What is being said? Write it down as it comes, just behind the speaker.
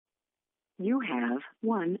You have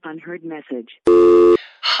one unheard message.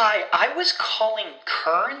 Hi, I was calling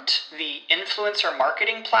Current, the influencer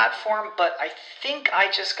marketing platform, but I think I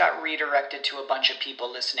just got redirected to a bunch of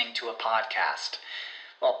people listening to a podcast.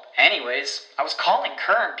 Well, anyways, I was calling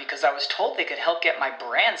Current because I was told they could help get my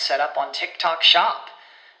brand set up on TikTok Shop,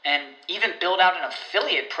 and even build out an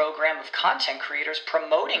affiliate program of content creators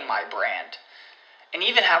promoting my brand, and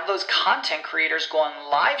even have those content creators go on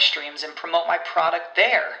live streams and promote my product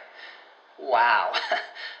there. Wow,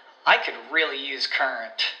 I could really use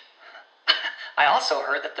Current. I also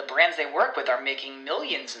heard that the brands they work with are making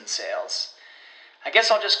millions in sales. I guess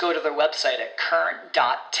I'll just go to their website at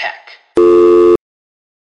current.tech.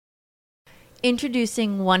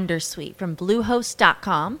 Introducing Wondersuite from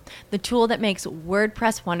Bluehost.com, the tool that makes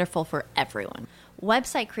WordPress wonderful for everyone.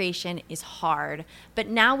 Website creation is hard, but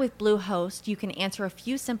now with Bluehost, you can answer a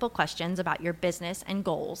few simple questions about your business and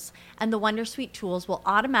goals, and the Wondersuite tools will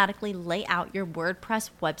automatically lay out your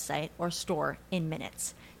WordPress website or store in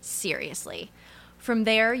minutes. Seriously. From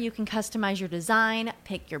there, you can customize your design,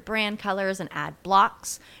 pick your brand colors, and add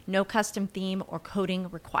blocks. No custom theme or coding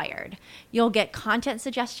required. You'll get content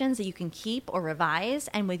suggestions that you can keep or revise,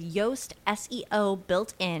 and with Yoast SEO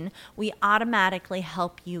built in, we automatically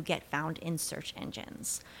help you get found in search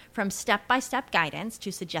engines. From step-by-step guidance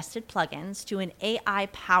to suggested plugins to an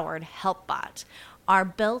AI-powered help bot, our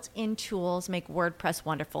built-in tools make WordPress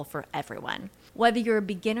wonderful for everyone. Whether you're a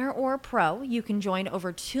beginner or a pro, you can join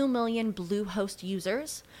over 2 million Bluehost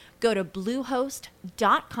users. Go to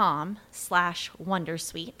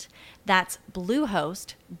bluehost.com/wondersuite. That's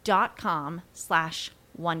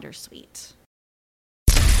bluehost.com/wondersuite.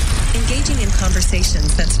 Engaging in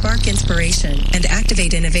conversations that spark inspiration and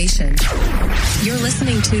activate innovation. You're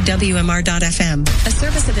listening to WMR.FM, a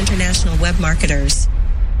service of International Web Marketers.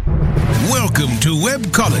 Welcome to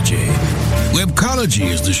Webcology. Webcology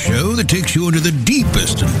is the show that takes you into the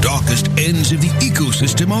deepest and darkest ends of the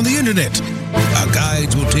ecosystem on the internet. Our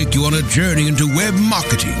guides will take you on a journey into web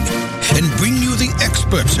marketing and bring you the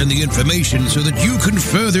experts and the information so that you can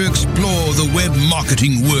further explore the web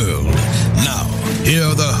marketing world. Now, here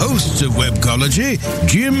are the hosts of Webcology,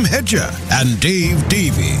 Jim Hedger and Dave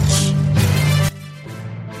Davies.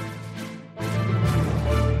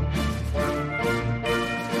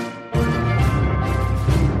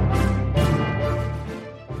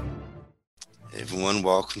 Everyone,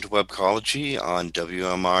 welcome to Webcology on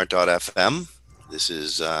WMR.FM. This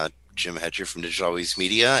is Jim Hedger from Digital Always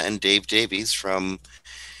Media and Dave Davies from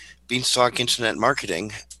Beanstalk Internet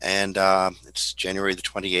Marketing. And it's January the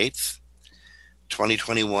 28th,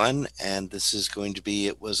 2021, and this is going to be,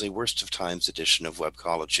 it was a worst of times edition of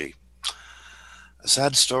Webcology. A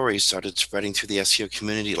sad story started spreading through the SEO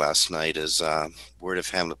community last night as word of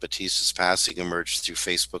Hamlet Batista's passing emerged through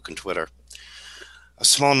Facebook and Twitter. A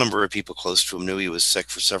small number of people close to him knew he was sick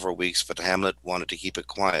for several weeks, but Hamlet wanted to keep it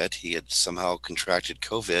quiet. He had somehow contracted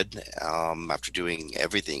COVID after doing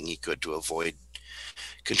everything he could to avoid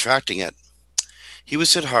contracting it. He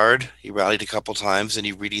was hit hard. He rallied a couple times, and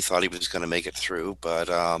he really thought he was going to make it through, but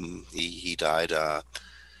he died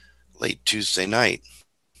late Tuesday night.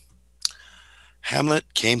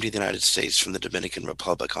 Hamlet came to the United States from the Dominican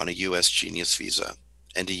Republic on a U.S. Genius visa,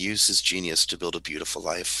 and he used his genius to build a beautiful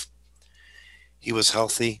life. He was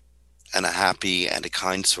healthy and a happy and a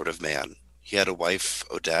kind sort of man. He had a wife,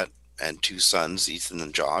 Odette, and 2 sons, Ethan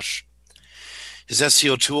and Josh. His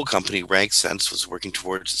SEO tool company, RankSense, was working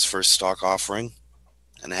towards its first stock offering,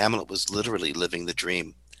 and Hamlet was literally living the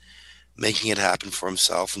dream, making it happen for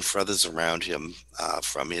himself and for others around him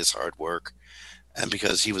from his hard work, and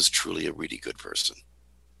because he was truly a really good person.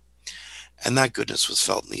 And that goodness was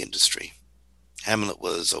felt in the industry. Hamlet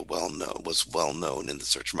was well known in the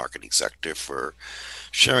search marketing sector for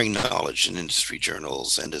sharing knowledge in industry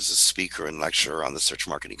journals and as a speaker and lecturer on the search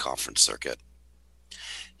marketing conference circuit.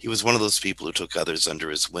 He was one of those people who took others under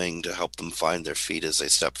his wing to help them find their feet as they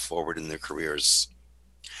stepped forward in their careers.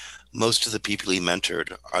 Most of the people he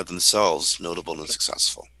mentored are themselves notable and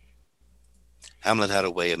successful. Hamlet had a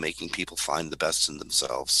way of making people find the best in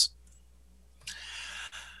themselves.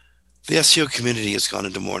 The SEO community has gone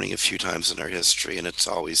into mourning a few times in our history, and it's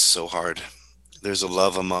always so hard. There's a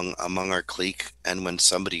love among our clique, and when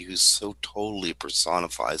somebody who so totally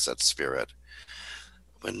personifies that spirit,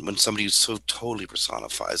 when somebody who so totally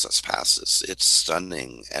personifies us passes, it's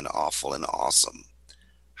stunning and awful and awesome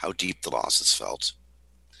how deep the loss is felt.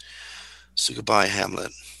 So goodbye,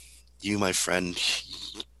 Hamlet. You, my friend,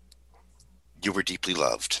 you were deeply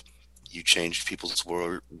loved. You changed people's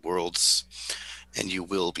worlds, and you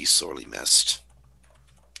will be sorely missed.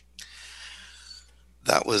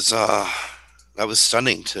 That was That was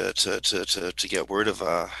stunning to get word of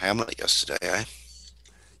Hamlet yesterday. Eh?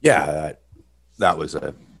 Yeah, that was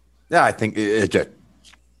I think it just,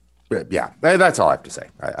 yeah, that's all I have to say.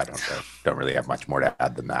 I don't really have much more to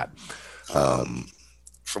add than that.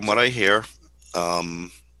 From what I hear,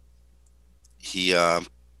 he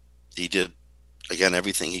did again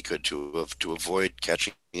everything he could to avoid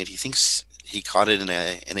catching it. He thinks he caught it in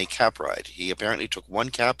a cab ride. He apparently took one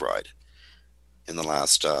cab ride in the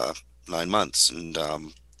last 9 months, and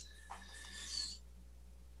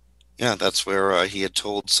yeah, that's where he had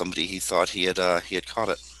told somebody he thought he had caught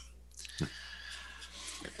it.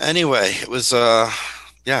 Anyway, it was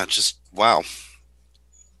just wow.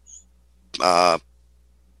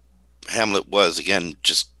 Hamlet was again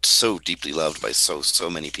just so deeply loved by so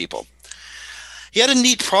many people. He had a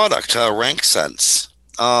neat product, RankSense.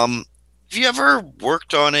 Have you ever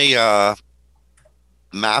worked on a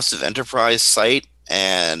massive enterprise site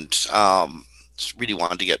and just really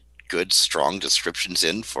wanted to get good, strong descriptions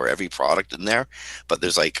in for every product in there, but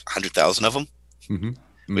there's like 100,000 of them? Mm-hmm.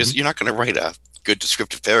 Mm-hmm. Because you're not going to write a good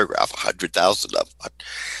descriptive paragraph, 100,000 of them.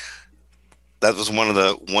 That was one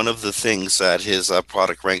of the things that his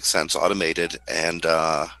product RankSense automated, and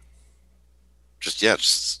that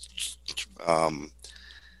was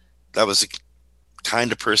the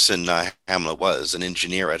kind of person Hamlet was, an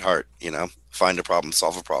engineer at heart. Find a problem,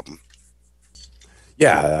 solve a problem.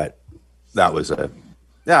 Yeah, that was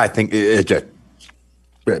I think it just,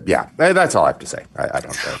 yeah, that's all I have to say. I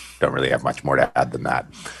don't really have much more to add than that.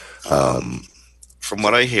 From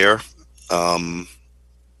what I hear,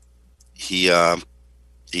 he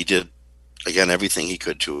did again everything he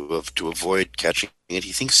could to avoid catching it.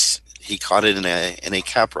 He thinks he caught it in a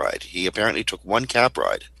cab ride. He apparently took one cab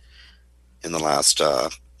ride in the last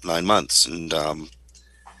 9 months, and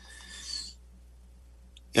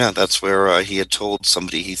yeah, that's where he had told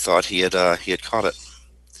somebody he thought he had caught it.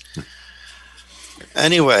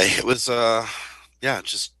 Anyway, it was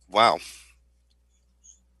just wow.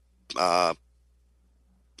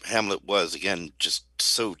 Hamlet was again just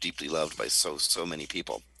so deeply loved by so many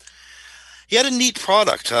people. He had a neat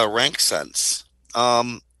product, RankSense.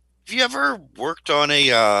 Have you ever worked on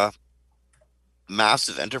a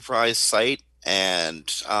massive enterprise site and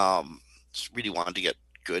just really wanted to get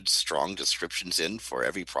good, strong descriptions in for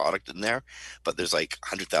every product in there, but there's like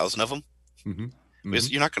 100,000 of them? Mm-hmm. Mm-hmm.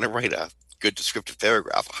 Because you're not going to write a good descriptive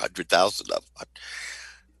paragraph, 100,000 of them.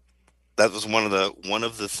 That was one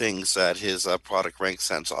of the things that his product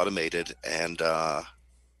RankSense automated, and that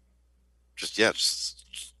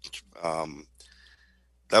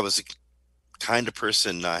was the kind of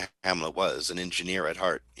person Hamlet was, an engineer at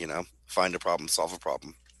heart. Find a problem, solve a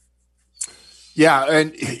problem. Yeah,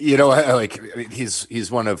 and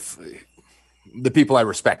he's one of the people I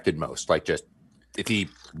respected most. Like, just if he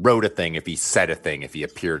wrote a thing, if he said a thing, if he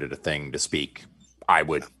appeared at a thing to speak, I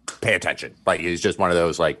would pay attention. Like, he's just one of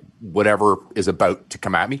those, like, whatever is about to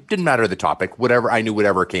come at me, didn't matter the topic,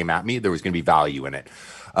 whatever came at me, there was going to be value in it.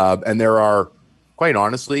 And there are, quite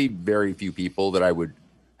honestly, very few people that I would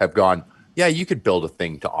have gone, yeah, you could build a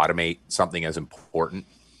thing to automate something as important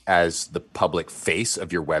as the public face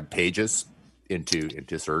of your web pages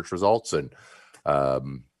into search results. And a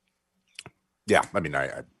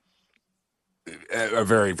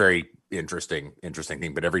very, very interesting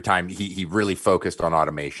thing. But every time he really focused on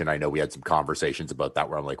automation, I know we had some conversations about that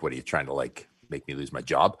where I'm like, what are you trying to, like, make me lose my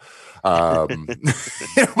job by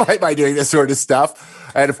doing this sort of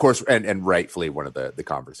stuff? And of course, and rightfully, one of the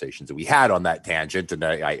conversations that we had on that tangent, and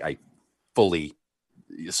I fully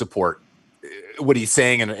support what he's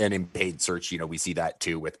saying, and in paid search, we see that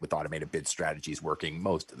too with automated bid strategies working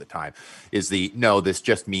most of the time, is this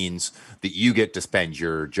just means that you get to spend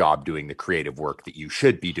your job doing the creative work that you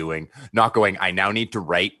should be doing, not going, I now need to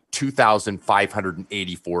write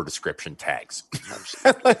 2,584 description tags.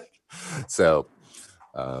 So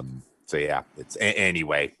yeah, it's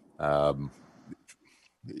anyway, a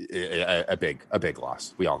big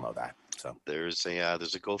loss. We all know that. So there's a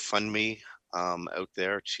GoFundMe out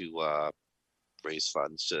there to raise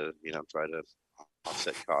funds to try to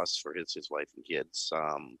offset costs for his wife and kids.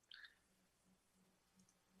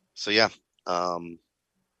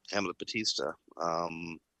 Hamlet Batista,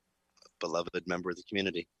 beloved member of the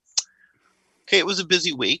community. Okay, it was a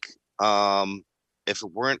busy week. If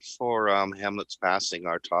it weren't for Hamlet's passing,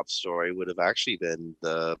 our top story would have actually been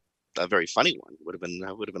a very funny one. Would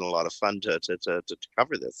have been a lot of fun to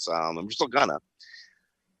cover this. And we're still gonna.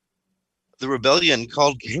 The rebellion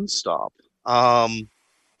called GameStop.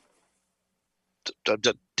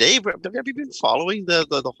 Dave, have you been following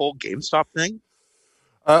the whole GameStop thing?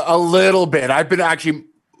 A little bit. I've been actually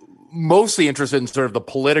mostly interested in sort of the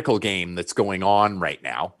political game that's going on right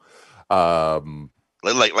now.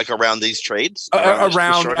 Like around these trades,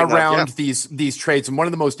 around these trades, and one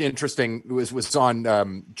of the most interesting was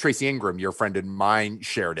on Tracy Ingram, your friend and mine,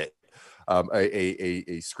 shared it,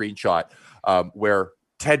 a screenshot where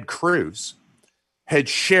Ted Cruz had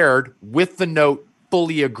shared with the note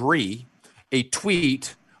 "fully agree" a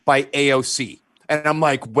tweet by AOC, and I'm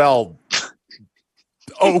like, well,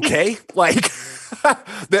 okay, like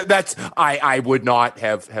that's I would not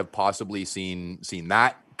have possibly seen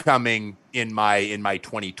that coming in my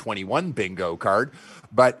 2021 bingo card,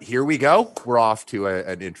 but here we go. We're off to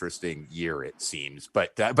an interesting year, it seems.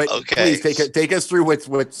 But okay. Please take us through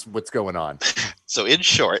what's going on. So in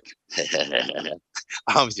short, I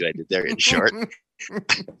did there. In short,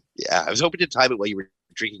 yeah, I was hoping to time it while you were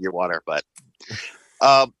drinking your water, but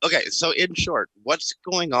okay. So in short, what's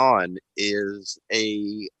going on is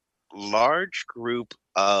a large group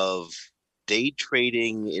of day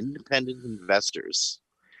trading independent investors,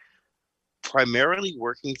 primarily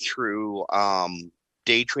working through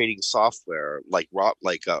day trading software like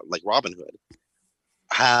Robinhood,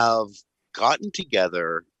 have gotten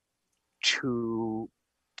together to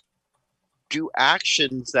do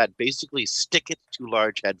actions that basically stick it to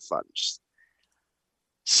large hedge funds.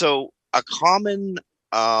 So a common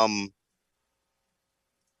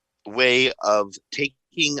way of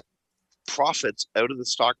taking profits out of the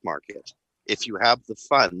stock market, if you have the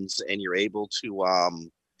funds and you're able to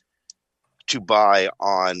buy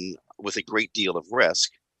on with a great deal of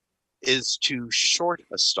risk, is to short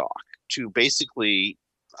a stock, to basically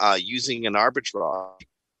using an arbitrage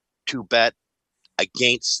to bet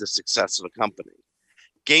against the success of a company.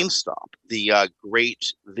 GameStop, the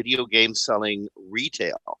great video game selling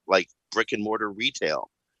retail, like brick and mortar retail,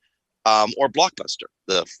 or Blockbuster,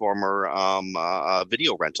 the former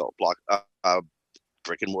video rental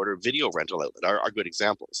brick and mortar video rental outlet are good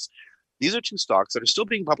examples. These are two stocks that are still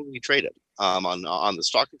being publicly traded on the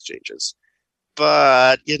stock exchanges.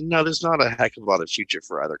 But, there's not a heck of a lot of future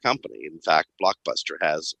for either company. In fact, Blockbuster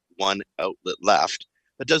has one outlet left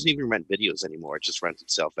that doesn't even rent videos anymore. It just rents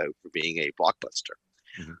itself out for being a Blockbuster.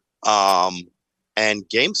 Mm-hmm. And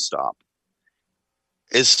GameStop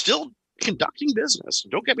is still conducting business.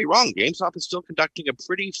 Don't get me wrong. GameStop is still conducting a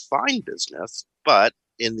pretty fine business, but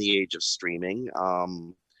in the age of streaming,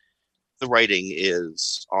 the writing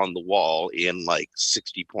is on the wall in like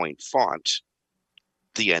 60-point font.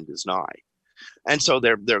 The end is nigh, and so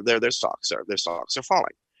their stocks are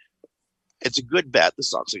falling. It's a good bet the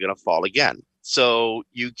stocks are going to fall again. So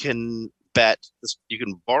you can bet this. You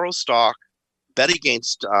can borrow stock, bet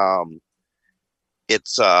against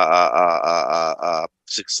its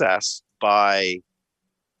success by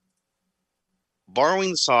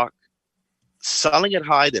borrowing the stock, selling it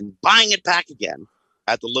high, then buying it back again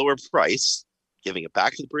at the lower price, giving it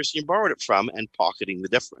back to the person you borrowed it from, and pocketing the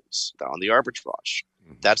difference on the arbitrage.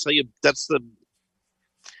 Mm-hmm. That's the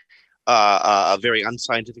a very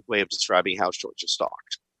unscientific way of describing how shorts are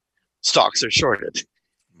stocked. Stocks are shorted.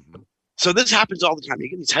 Mm-hmm. So this happens all the time. You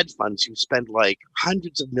get these hedge funds who spend like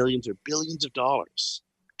hundreds of millions or billions of dollars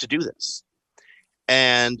to do this.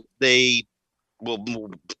 And they will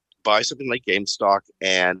buy something like GameStop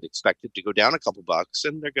and expect it to go down a couple bucks,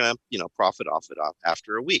 and they're going to, profit off it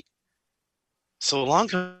after a week. So along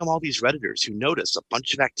come all these Redditors who notice a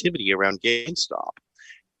bunch of activity around GameStop.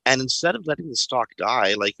 And instead of letting the stock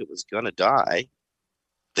die like it was going to die,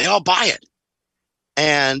 they all buy it.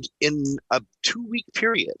 And in a 2-week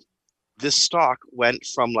period, this stock went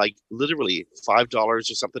from like literally $5 or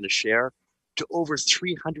something a share to over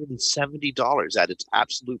 $370 at its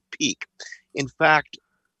absolute peak. In fact,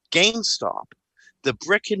 GameStop, the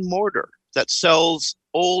brick and mortar that sells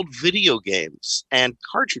old video games and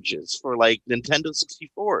cartridges for like Nintendo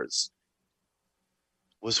 64s,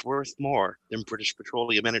 was worth more than British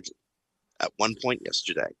Petroleum Energy at one point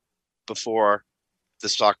yesterday before the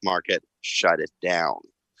stock market shut it down.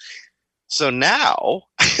 So now,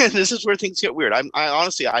 this is where things get weird. I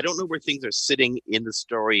honestly, I don't know where things are sitting in the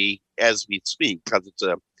story as we speak, because it's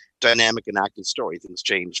a dynamic and active story. Things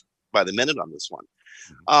change by the minute on this one.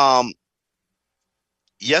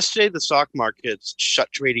 Yesterday, the stock markets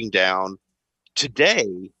shut trading down.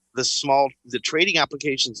 Today, the trading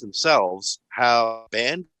applications themselves have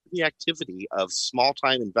banned the activity of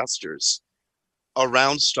small-time investors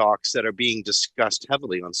around stocks that are being discussed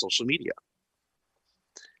heavily on social media.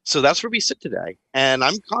 So that's where we sit today. And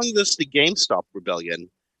I'm calling this the GameStop rebellion.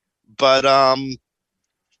 But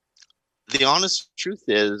the honest truth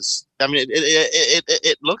is, I mean,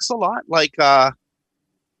 it looks a lot like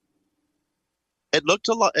it looks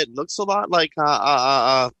a lot like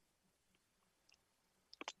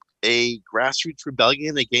a grassroots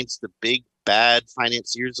rebellion against the big bad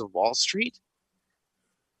financiers of Wall Street.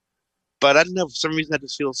 But I don't know, for some reason that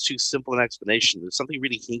just feels too simple an explanation. There's something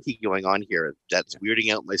really kinky going on here that's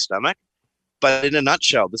weirding out my stomach. But in a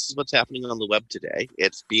nutshell, this is what's happening on the web today.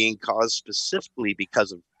 It's being caused specifically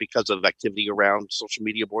because of activity around social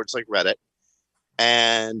media boards like Reddit.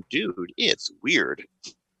 And dude, it's weird.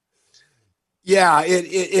 Yeah, it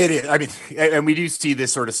is. I mean, and we do see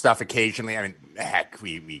this sort of stuff occasionally. I mean, heck,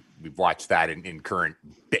 we've watched that in current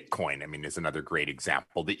Bitcoin. I mean, is another great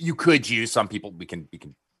example that you could use. Some people we can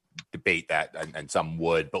debate that, and some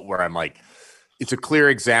would, but where I'm like, it's a clear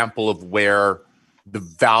example of where the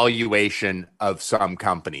valuation of some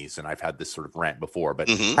companies, and I've had this sort of rant before, but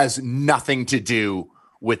has nothing to do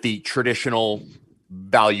with the traditional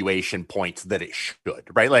valuation points that it should,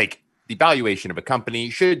 right? Like the valuation of a company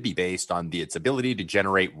should be based on its ability to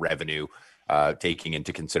generate revenue, taking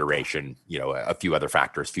into consideration, a few other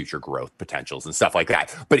factors, future growth potentials and stuff like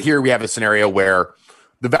that. But here we have a scenario where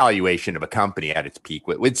the valuation of a company at its peak,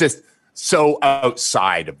 it's just so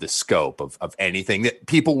outside of the scope of anything that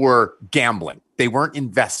people were gambling. They weren't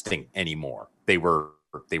investing anymore. They were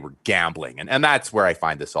gambling. And that's where I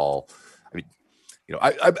find this all, I mean,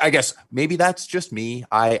 I guess maybe that's just me.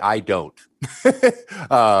 I don't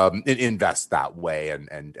invest that way.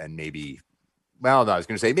 And maybe, well, no, I was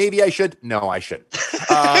going to say, maybe I should. No, I shouldn't.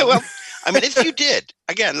 Well, I mean, if you did,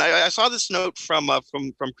 again, I saw this note from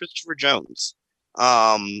Christopher Jones,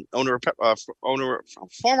 former owner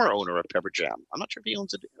of Pepper Jam. I'm not sure if he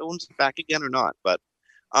owns it back again or not, but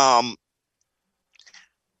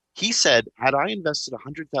he said, had I invested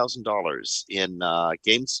 $100,000 in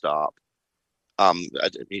GameStop,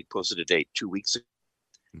 he posted a date 2 weeks ago.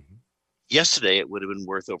 Yesterday, it would have been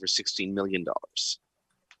worth over $16 million.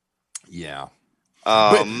 Yeah.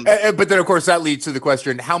 But then, of course, that leads to the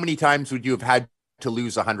question, how many times would you have had to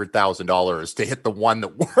lose $100,000 to hit the one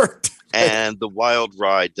that worked? And the wild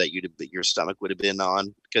ride that your stomach would have been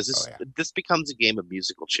on, because this becomes a game of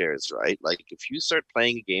musical chairs, right? Like if you start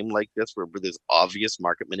playing a game like this where there's obvious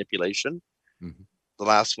market manipulation, the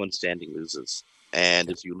last one standing loses. And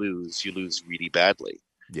if you lose really badly.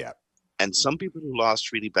 Yeah. And some people who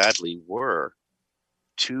lost really badly were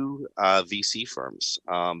two VC firms,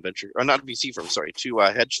 two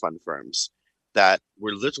hedge fund firms that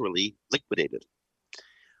were literally liquidated.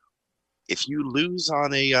 If you lose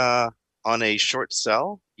on a short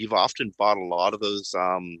sell, you've often bought a lot of those.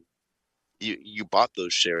 You bought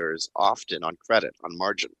those shares often on credit, on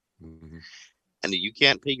margin, and you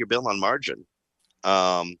can't pay your bill on margin.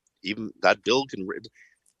 Even that bill can.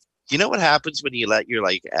 You know what happens when you let your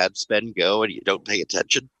ad spend go and you don't pay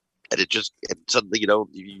attention, and suddenly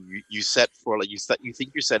you set for you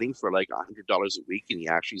think you're setting for $100 a week and you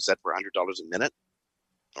actually set for $100 a minute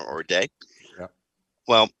or a day. Yeah.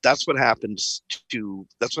 Well, that's what happens to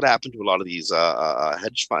a lot of these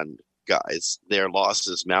hedge fund guys. Their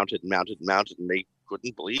losses mounted, and they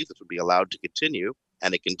couldn't believe this would be allowed to continue,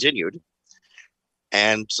 and it continued.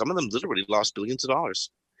 And some of them literally lost billions of dollars.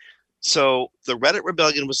 So the Reddit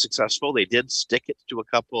rebellion was successful. They did stick it to a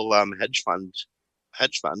couple hedge funds,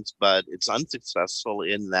 but it's unsuccessful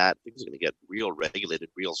in that things are going to get real regulated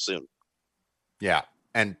real soon. Yeah,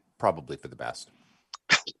 and probably for the best.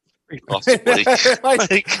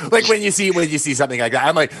 like when you see something like that,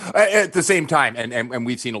 I'm like, at the same time, and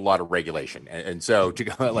we've seen a lot of regulation, and so to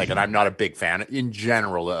go and I'm not a big fan in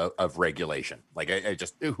general of regulation. I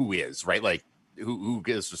just, who is, right? Like who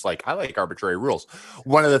is just like, I like arbitrary rules.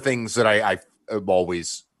 One of the things that I'm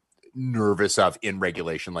always nervous of in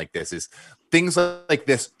regulation like this is things like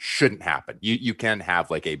this shouldn't happen. You can have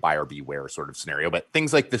like a buyer beware sort of scenario, but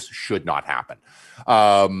things like this should not happen.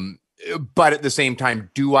 But at the same time,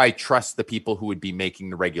 do I trust the people who would be making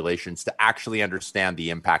the regulations to actually understand the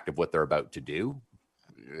impact of what they're about to do?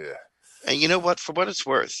 Yeah. And you know what? For what it's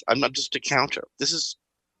worth, I'm not just a counter. This is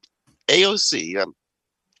AOC,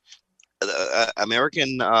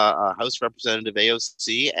 American House Representative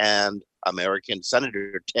AOC, and American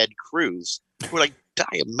Senator Ted Cruz, who are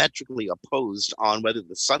diametrically opposed on whether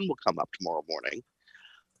the sun will come up tomorrow morning,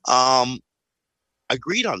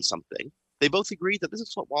 agreed on something. They both agreed that this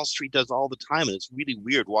is what Wall Street does all the time, and it's really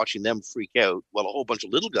weird watching them freak out while a whole bunch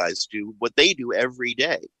of little guys do what they do every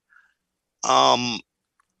day. But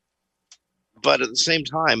at the same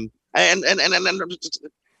time, and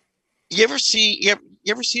you ever see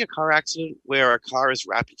a car accident where a car has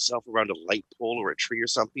wrapped itself around a light pole or a tree or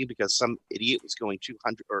something because some idiot was going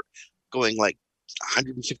 200 or going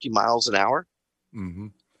 150 miles an hour? Mm-hmm.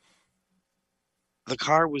 The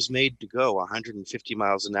car was made to go 150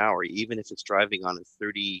 miles an hour, even if it's driving on a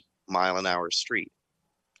 30-mile-an-hour street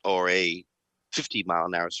or a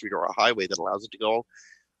 50-mile-an-hour street or a highway that allows it to go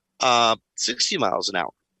 60 miles an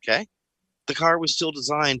hour. Okay, the car was still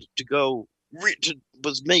designed to go,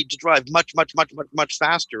 was made to drive much, much, much, much, much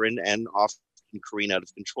faster and often careen out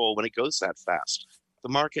of control when it goes that fast. The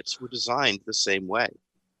markets were designed the same way.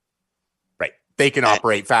 Right. They can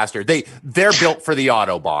operate faster. They're built for the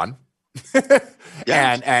Autobahn.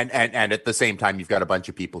 Yes. And at the same time, you've got a bunch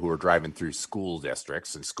of people who are driving through school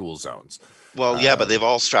districts and school zones. Well, yeah, but they've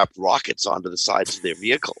all strapped rockets onto the sides of their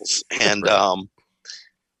vehicles. And Right.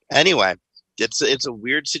 Anyway, it's a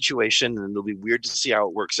weird situation, and it'll be weird to see how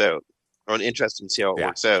it works out, or interesting to see how it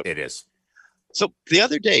works out. It is. So the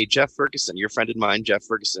other day, Jeff Ferguson, your friend of mine, Jeff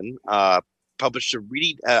Ferguson, published a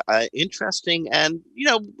really interesting and,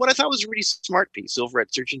 what I thought was a really smart piece over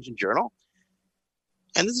at Search Engine Journal.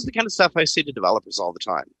 And this is the kind of stuff I say to developers all the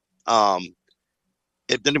time.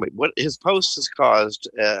 Anyway, what his post has caused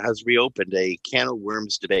has reopened a can of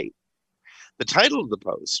worms debate. The title of the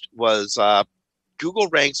post was Google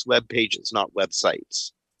ranks web pages, not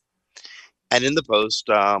websites. And in the post,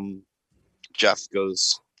 Jeff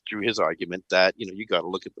goes through his argument that, you got to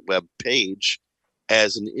look at the web page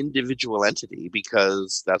as an individual entity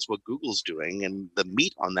because that's what Google's doing. And the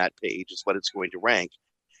meat on that page is what it's going to rank.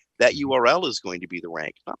 That URL is going to be the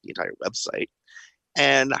rank, not the entire website.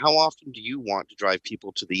 And how often do you want to drive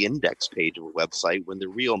people to the index page of a website when the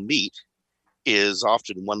real meat is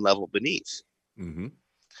often one level beneath? Mm-hmm.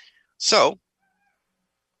 So,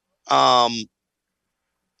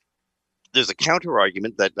 there's a counter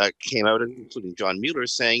argument that came out, including John Mueller,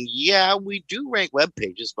 saying, yeah, we do rank web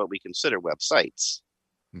pages, but we consider websites.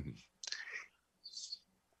 Mm-hmm.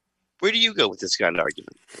 Where do you go with this kind of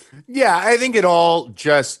argument? Yeah, I think it all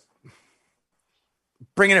just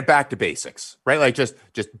bringing it back to basics, right? Like just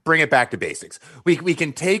bring it back to basics. We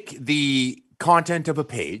can take the content of a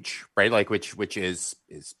page, right? Like which is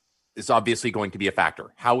obviously going to be a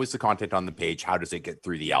factor. How is the content on the page? How does it get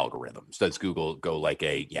through the algorithms? Does Google go like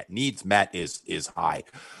needs met is high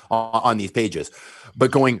on these pages?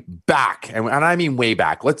 But going back, and I mean way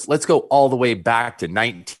back, let's go all the way back to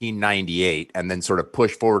 1998 and then sort of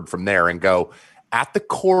push forward from there and go, at the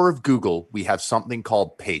core of Google, we have something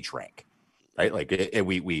called PageRank. Right? Like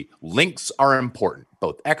we links are important,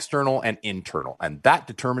 both external and internal, and that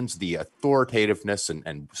determines the authoritativeness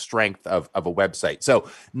and strength of a website. So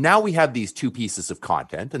now we have these two pieces of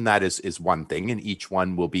content, and that is one thing, and each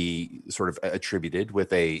one will be sort of attributed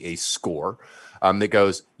with a score that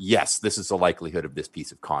goes, yes, this is the likelihood of this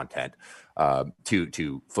piece of content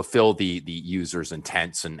to fulfill the user's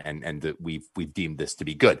intents, and that we've deemed this to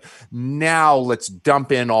be good. Now let's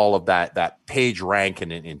dump in all of that page rank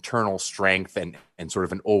and an internal strength and sort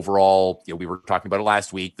of an overall, we were talking about it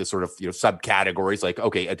last week, the sort of subcategories like,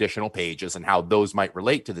 okay, additional pages and how those might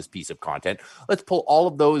relate to this piece of content. Let's pull all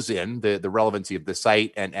of those in, the relevancy of the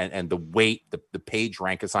site and the weight, the page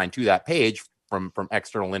rank assigned to that page from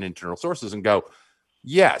external and internal sources, and go,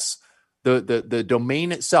 yes, the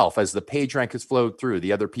domain itself, as the page rank has flowed through,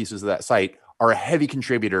 the other pieces of that site are a heavy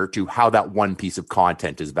contributor to how that one piece of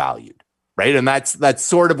content is valued, right? And that's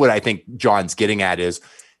sort of what I think John's getting at is,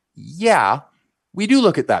 yeah, we do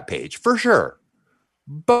look at that page for sure,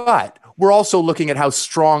 but we're also looking at how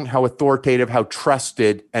strong, how authoritative, how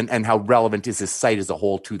trusted, and how relevant is this site as a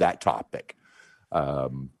whole to that topic.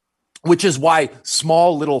 Which is why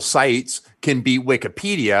small little sites can be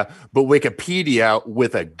Wikipedia, but Wikipedia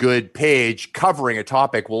with a good page covering a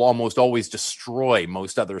topic will almost always destroy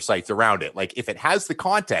most other sites around it. Like if it has the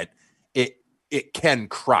content, it can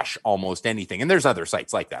crush almost anything. And there's other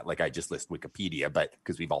sites like that. Like I just list Wikipedia, but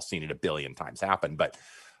because we've all seen it a billion times happen. But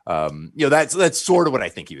that's sort of what I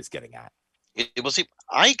think he was getting at. Well, see,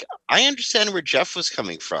 I understand where Jeff was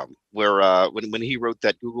coming from, where when he wrote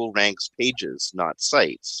that Google ranks pages, not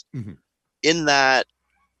sites. Mm-hmm. In that,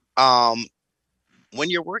 when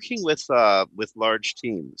you're working with large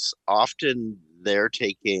teams, often they're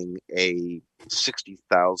taking a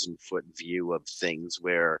 60,000-foot view of things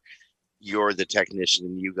where you're the technician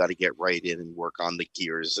and you got to get right in and work on the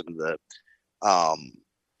gears and the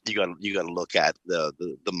you got to look at the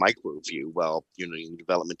micro view while your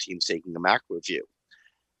development team's taking the macro view,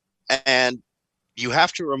 and you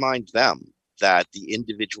have to remind them that the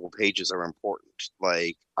individual pages are important.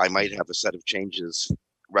 Like I might have a set of changes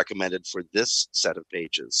recommended for this set of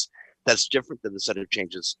pages that's different than the set of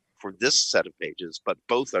changes for this set of pages, but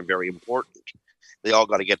both are very important. They all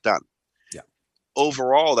got to get done. Yeah.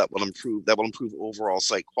 Overall, that will improve overall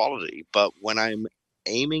site quality. But when I'm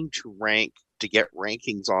aiming to get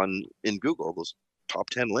rankings in Google, those top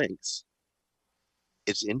 10 links,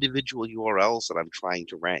 it's individual URLs that I'm trying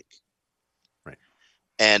to rank. Right.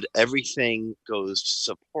 and everything goes to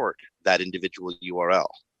support that individual URL.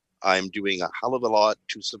 I'm doing a hell of a lot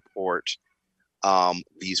to support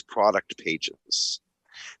these product pages.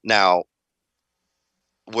 Now,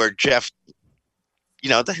 where Jeff,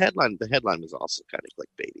 the headline was also kind of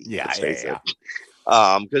clickbaity. Yeah.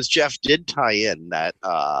 Because Jeff did tie in that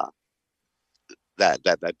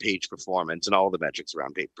page performance and all the metrics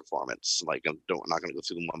around page performance. Like, I'm not going to go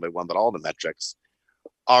through them one by one, but all the metrics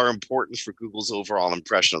are important for Google's overall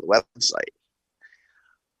impression of the website.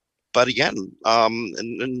 But again,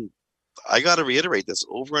 and I got to reiterate this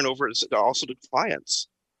over and over, also to clients.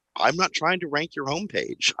 I'm not trying to rank your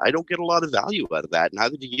homepage. I don't get a lot of value out of that.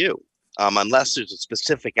 Neither do you, unless there's a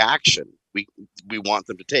specific action we want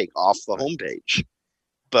them to take off the homepage.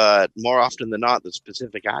 But more often than not, the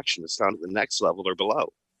specific action is found at the next level or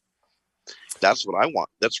below. That's what I want.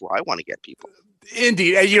 That's where I want to get people.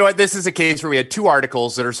 Indeed. And you know what? This is a case where we had two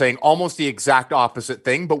articles that are saying almost the exact opposite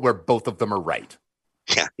thing, but where both of them are right.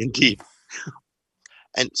 Yeah, indeed.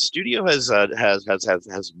 And Studio has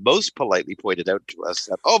most politely pointed out to us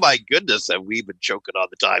that, oh my goodness, have we been choking on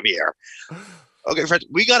the time here. Okay, friends,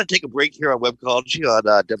 we got to take a break here on Webcology on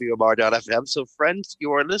WMR.fm. So, friends,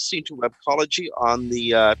 you are listening to Webcology on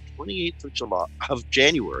the 28th of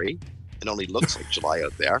January. It only looks like July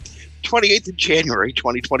out there. 28th of January,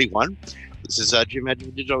 2021. This is Jim Hedger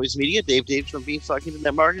from Digital Always Media. Dave Daves from Beanstalk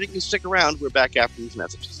Internet Marketing. You stick around. We're back after these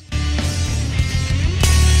messages.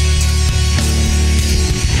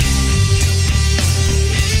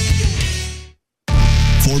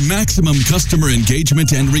 For maximum customer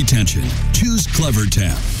engagement and retention, choose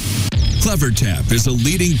CleverTap. CleverTap is a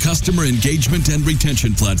leading customer engagement and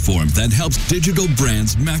retention platform that helps digital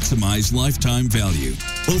brands maximize lifetime value.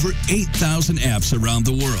 Over 8,000 apps around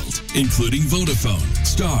the world, including Vodafone,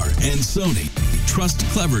 Star, and Sony, trust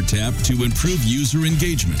CleverTap to improve user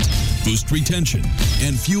engagement, boost retention,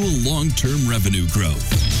 and fuel long-term revenue growth.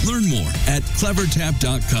 Learn more at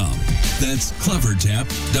clevertap.com. That's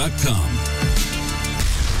clevertap.com.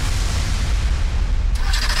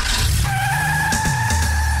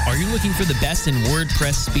 Are you looking for the best in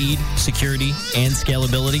WordPress speed, security, and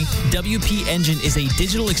scalability? WP Engine is a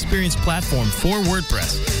digital experience platform for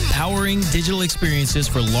WordPress, powering digital experiences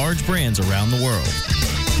for large brands around the world.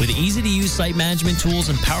 With easy-to-use site management tools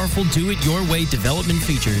and powerful do-it-your-way development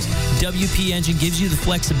features, WP Engine gives you the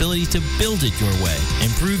flexibility to build it your way.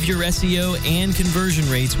 Improve your SEO and conversion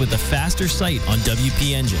rates with a faster site on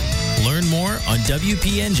WP Engine. Learn more on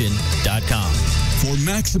WPEngine.com. For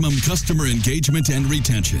maximum customer engagement and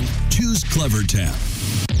retention, choose CleverTap.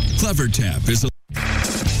 CleverTap is a...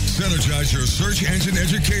 Synergize your search engine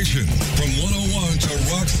education from 101 to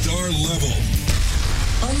rockstar level.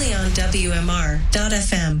 Only on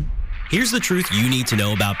WMR.fm. Here's the truth you need to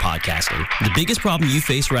know about podcasting. The biggest problem you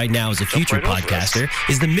face right now as a future podcaster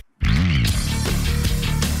is the...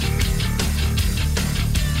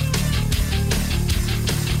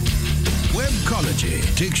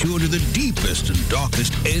 Webcology takes you into the deepest and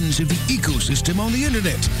darkest ends of the ecosystem on the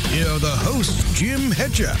internet. Here are the hosts, Jim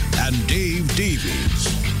Hedger and Dave Davies.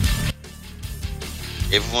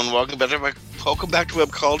 Hey everyone, welcome back to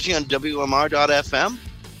Webcology on WMR.fm.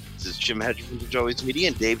 This is Jim Hedger from Digital Always Media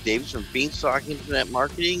and Dave Davies from Beanstalk Internet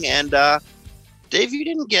Marketing. And Dave, you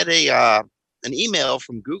didn't get an email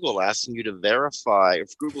from Google asking you to verify, or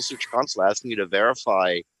Google Search Console asking you to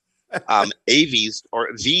verify AVs or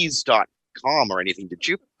V's.com or anything, did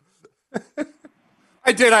you?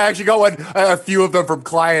 I did. I actually got a few of them from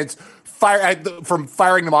clients from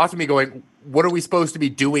firing them off to me going, what are we supposed to be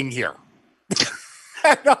doing here?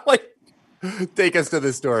 And I'm like, take us to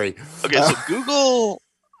the story. Okay, so Google,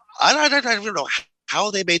 I don't know how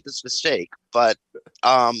they made this mistake, but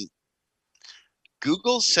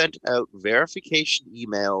Google sent out verification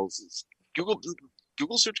emails.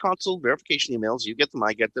 Google Search Console verification emails. You get them,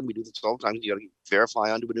 I get them. We do this all the time. You got to verify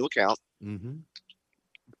onto a new account. Mm-hmm.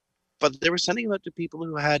 But they were sending them out to people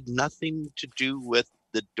who had nothing to do with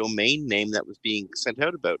the domain name that was being sent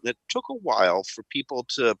out about. And it took a while for people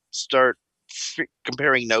to start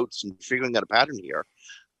comparing notes and figuring out a pattern here.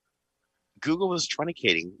 Google was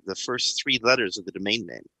truncating the first three letters of the domain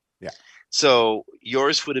name. Yeah. So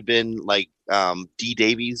yours would have been like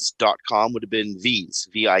ddavies.com would have been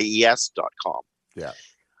vies.com. Yeah.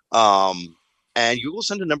 And Google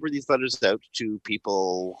sent a number of these letters out to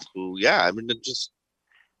people who, just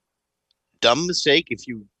dumb mistake. If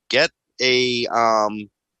you get a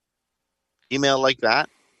email like that,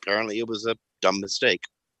 apparently it was a dumb mistake.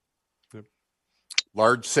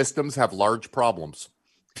 Large systems have large problems.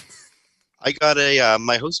 I got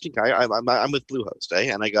my hosting guy. I'm with Bluehost,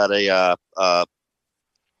 and I got a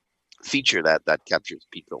feature that captures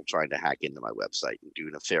people trying to hack into my website and do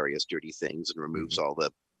nefarious, dirty things, and removes all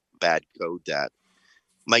the bad code that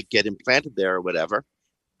might get implanted there or whatever.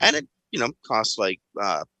 And it, costs like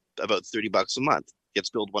about $30 a month. Gets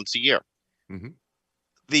billed once a year. Mm-hmm.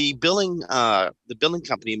 The billing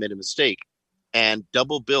company made a mistake and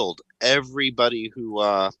double billed everybody who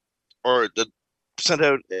sent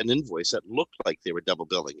out an invoice that looked like they were double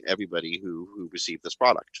billing everybody who received this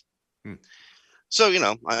product. So,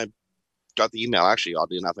 I got the email. Actually,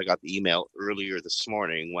 oddly enough, I got the email earlier this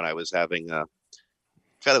morning when I was having kind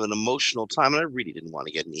of an emotional time, and I really didn't want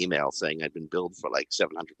to get an email saying I'd been billed for like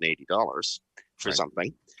 $780 for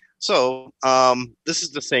something. So this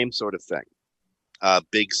is the same sort of thing.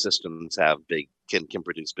 Big systems can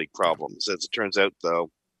produce big problems. As it turns out,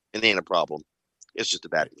 though, it ain't a problem. It's just a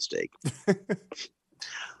bad mistake.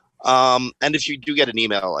 And if you do get an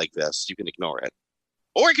email like this, you can ignore it.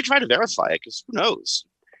 Or you can try to verify it, because who knows?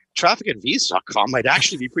 Traffic@visa.com might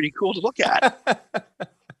actually be pretty cool to look at.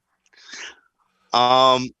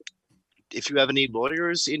 If you have any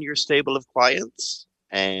lawyers in your stable of clients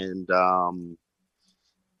and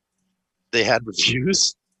they had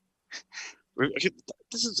reviews,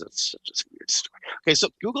 this is such a weird story. Okay, so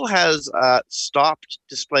Google has stopped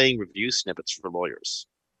displaying review snippets for lawyers.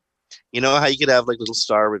 You know how you could have like little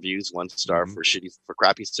star reviews, 1 star for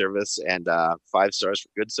crappy service and 5 stars for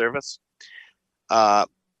good service.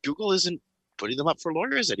 Google isn't putting them up for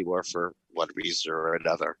lawyers anymore for one reason or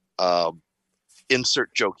another.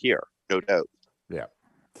 Insert joke here, no doubt.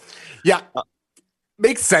 Yeah.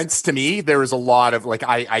 Makes sense to me. There was a lot of like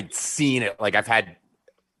I'd seen it. Like I've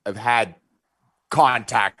had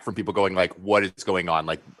contact from people going like, what is going on?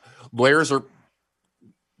 Like lawyers are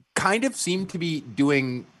kind of seem to be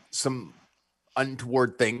doing some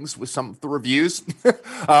untoward things with some of the reviews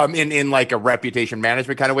in like a reputation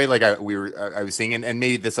management kind of way. Like I was seeing, and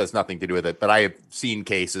maybe this has nothing to do with it, but I have seen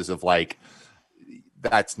cases of like,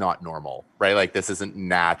 that's not normal, right? Like this isn't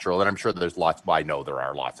natural. And I'm sure there's lots, well, I know there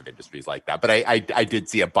are lots of industries like that, but I did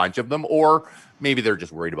see a bunch of them, or maybe they're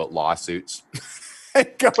just worried about lawsuits.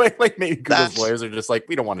 Like maybe Google's lawyers are just like,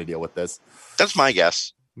 we don't want to deal with this. That's my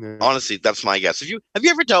guess. Yeah. Honestly, that's my guess. Have you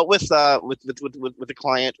ever dealt with a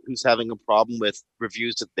client who's having a problem with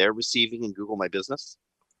reviews that they're receiving in Google My Business?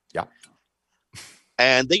 Yeah.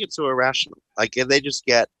 And they get so irrational. Like they just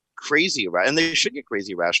get crazy, and they should get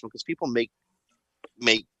crazy irrational because people make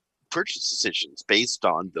purchase decisions based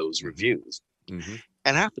on those reviews. Mm-hmm.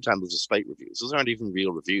 And half the time those are spite reviews. Those aren't even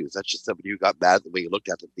real reviews. That's just somebody who got mad at the way you looked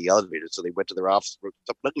at the elevator, so they went to their office and wrote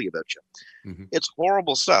something ugly about you. Mm-hmm. It's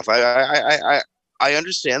horrible stuff. I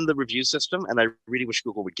understand the review system, and I really wish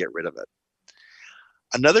Google would get rid of it.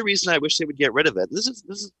 Another reason I wish they would get rid of it, this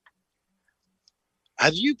is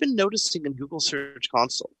have you been noticing in Google Search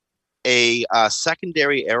Console a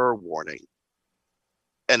secondary error warning?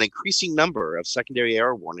 An increasing number of secondary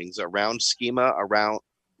error warnings around schema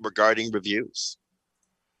regarding reviews.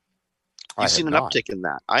 You've seen an uptick in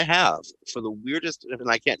that. I have, for the weirdest, and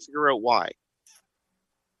I can't figure out why.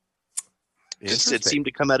 It seemed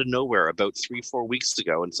to come out of nowhere about 3-4 weeks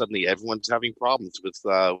ago, and suddenly everyone's having problems with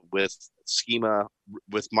schema,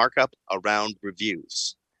 with markup around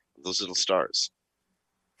reviews, those little stars.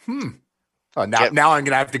 Oh, now I'm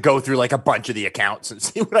gonna have to go through like a bunch of the accounts and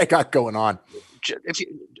see what I got going on.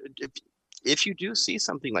 If you do see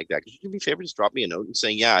something like that, could you do me a favor, just drop me a note and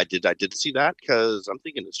saying, yeah, I did see that, because I'm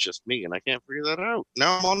thinking it's just me and I can't figure that out.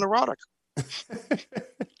 Now I'm on neurotic.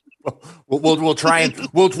 We'll try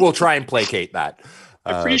and placate that.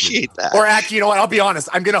 I appreciate that. Or actually, you know what? I'll be honest.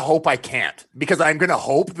 I'm gonna hope I can't, because I'm gonna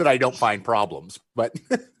hope that I don't find problems. But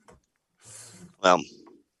well,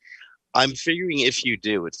 I'm figuring if you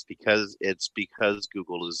do, it's because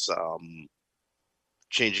Google is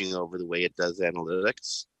changing over the way it does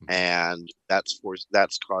analytics, and that's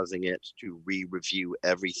causing it to re-review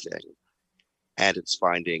everything, and it's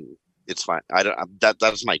fine.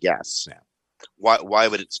 That's my guess. Yeah. Why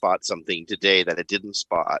would it spot something today that it didn't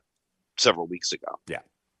spot several weeks ago? Yeah,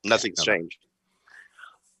 nothing's changed.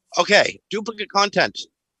 Okay, duplicate content.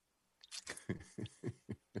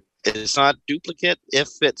 It's not duplicate if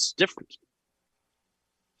it's different.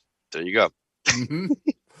 There you go. Mm-hmm.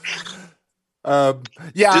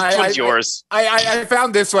 This one's yours. I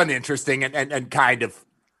found this one interesting and kind of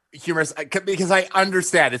humorous, because I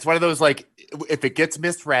understand it's one of those, like, if it gets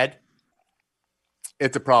misread,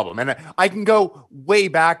 it's a problem. And I can go way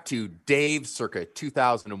back to Dave circa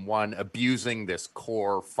 2001 abusing this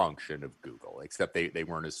core function of Google, except they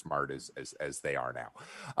weren't as smart as they are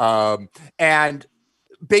now. And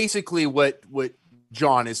basically what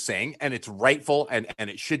John is saying, and it's rightful and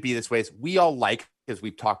it should be this way, is we all like because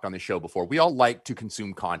we've talked on the show before, we all like to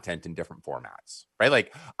consume content in different formats, right?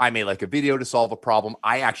 Like I may like a video to solve a problem.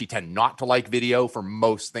 I actually tend not to like video for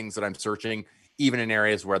most things that I'm searching, even in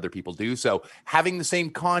areas where other people do. So having the same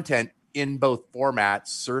content in both formats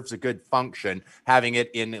serves a good function. Having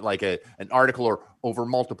it in like an article or over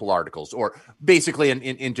multiple articles, or basically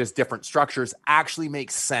in just different structures, actually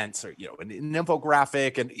makes sense. Or, an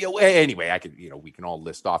infographic, and anyway, I could, we can all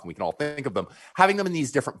list off and we can all think of them. Having them in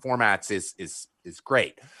these different formats is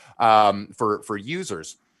great for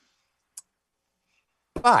users.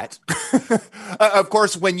 But of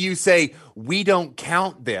course, when you say we don't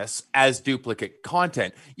count this as duplicate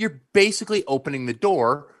content, you're basically opening the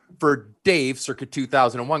door for Dave circa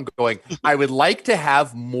 2001 going, I would like to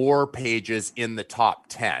have more pages in the top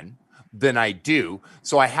 10 than I do.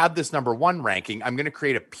 So I have this number 1 ranking. I'm going to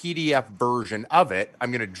create a PDF version of it.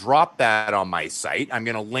 I'm going to drop that on my site. I'm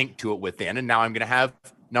going to link to it within. And now I'm going to have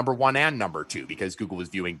number 1 and number 2 because Google was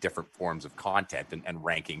viewing different forms of content and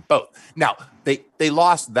ranking both. Now, they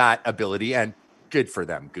lost that ability, and good for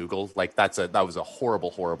them, Google. Like that was a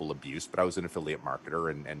horrible abuse, but I was an affiliate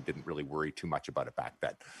marketer and didn't really worry too much about it back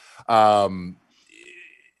then.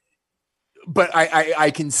 But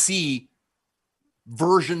I can see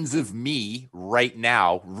versions of me right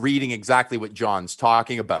now reading exactly what John's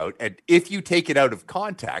talking about. And if you take it out of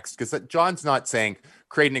context, because John's not saying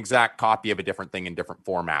create an exact copy of a different thing in different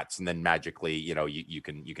formats and then magically, you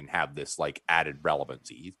can have this like added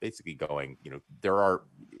relevancy. He's basically going,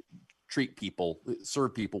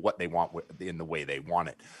 serve people what they want in the way they want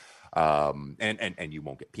it. And you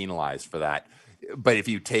won't get penalized for that. But if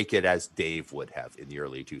you take it as Dave would have in the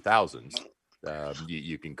early 2000s,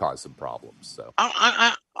 you can cause some problems. So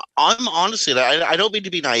I'm honestly, I don't mean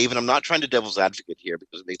to be naive, and I'm not trying to devil's advocate here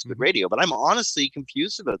because it makes good radio, but I'm honestly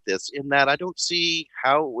confused about this in that I don't see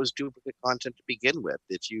how it was duplicate content to begin with.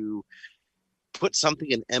 If you put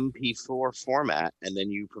something in MP4 format and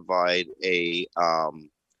then you provide a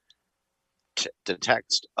the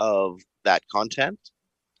text of that content,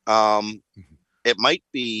 it might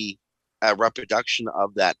be a reproduction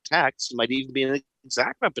of that text. It might even be an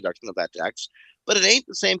exact reproduction of that text, but it ain't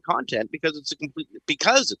the same content because it's a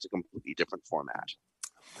completely different format.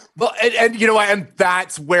 Well, and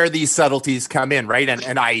that's where these subtleties come in, right?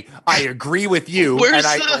 And I agree with you. Where's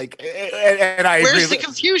Where's the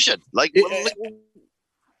confusion?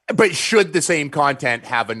 But should the same content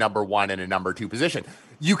have a number 1 and a number 2 position?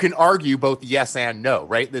 You can argue both yes and no,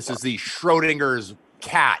 right? This is the Schrodinger's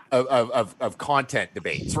cat of content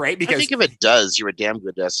debates, right? Because I think if it does, you're a damn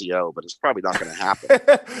good SEO, but it's probably not going to happen.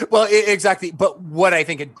 Well, exactly. But what I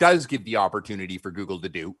think it does give the opportunity for Google to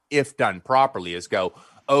do, if done properly, is go,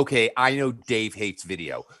 okay, I know Dave hates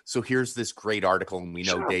video. So here's this great article, and we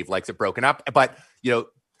know Dave likes it broken up. But,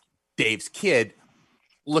 Dave's kid,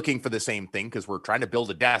 looking for the same thing because we're trying to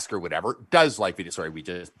build a desk or whatever, does like video. Sorry, we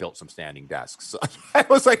just built some standing desks. So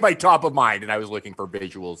that was like my top of mind, and I was looking for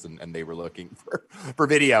visuals, and they were looking for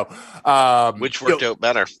video. Which worked out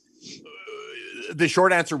better? The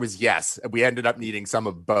short answer was yes. We ended up needing some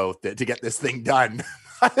of both to get this thing done.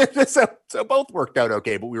 So both worked out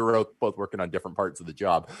okay, but we were both working on different parts of the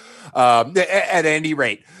job. At any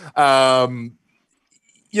rate,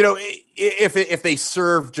 if they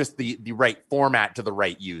serve just the right format to the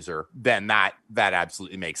right user, then that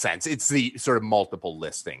absolutely makes sense. It's the sort of multiple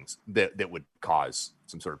listings that would cause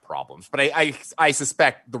some sort of problems. But I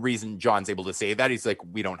suspect the reason John's able to say that, he's like,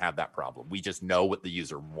 we don't have that problem. We just know what the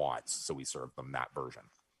user wants, so we serve them that version.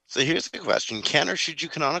 So here's the question: can or should you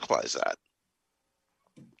canonicalize that?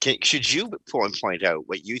 Should you point out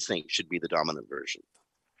what you think should be the dominant version?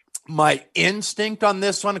 My instinct on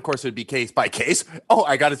this one, of course, it would be case by case. Oh,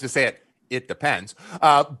 I got to say it. It depends.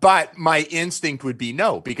 But my instinct would be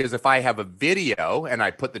no, because if I have a video and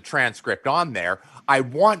I put the transcript on there, I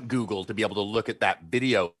want Google to be able to look at that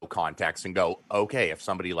video context and go, okay, if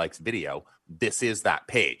somebody likes video, this is that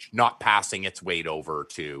page, not passing its weight over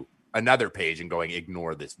to another page and going,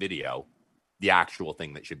 ignore this video. The actual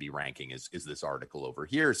thing that should be ranking is this article over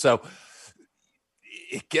here. So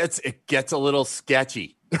it gets a little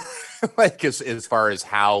sketchy, like as far as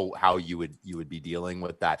how you would be dealing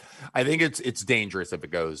with that. I think it's dangerous if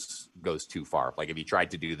it goes too far. Like if you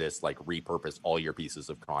tried to do this, like repurpose all your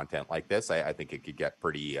pieces of content like this, I think it could get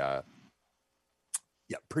pretty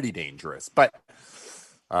dangerous. But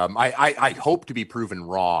I hope to be proven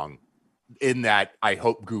wrong. In that, I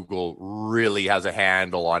hope Google really has a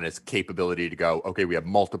handle on its capability to go, okay, we have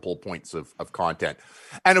multiple points of content.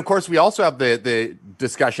 And of course, we also have the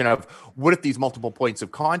discussion of what if these multiple points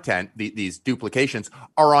of content, these duplications,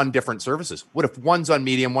 are on different services? What if one's on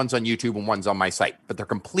Medium, one's on YouTube, and one's on my site, but they're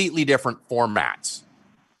completely different formats?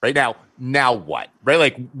 right? Now what, right?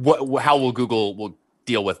 Like how will Google will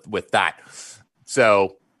deal with that?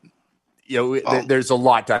 So, there's a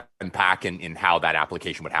lot to unpack in how that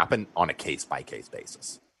application would happen on a case-by-case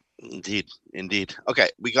basis. Indeed. Okay,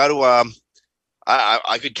 we got to.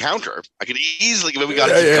 I could counter. I could easily, but we got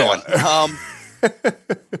to keep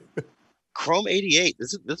going. Chrome 88.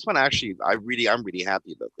 This one actually, I'm really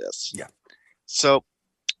happy about this. Yeah. So,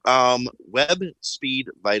 web speed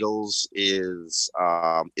vitals is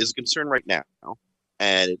a concern right now,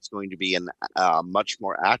 and it's going to be a much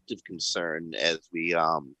more active concern as we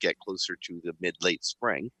get closer to the mid-late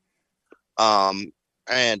spring.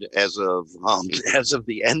 And as of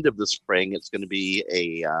the end of the spring, it's going to be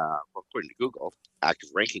according to Google, active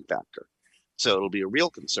ranking factor. So it'll be a real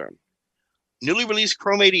concern. Newly released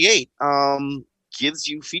Chrome 88 gives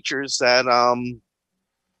you features that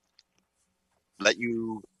let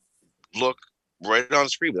you look right on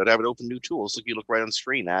screen without having to open new tools. So you look right on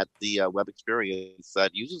screen at the web experience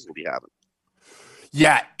that users will be having.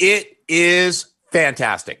 Yeah, it is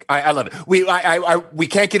fantastic. I love it. We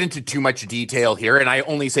can't get into too much detail here, and I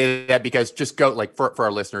only say that because just go for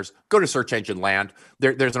our listeners, go to Search Engine Land.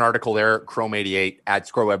 There's an article there. Chrome 88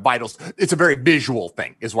 adds Chrome Web Vitals. It's a very visual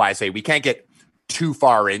thing, is why I say we can't get too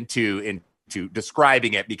far into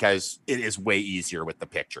describing it, because it is way easier with the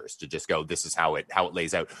pictures to just go, this is how it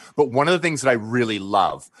lays out. But one of the things that I really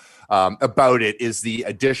love about it is the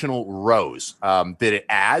additional rows that it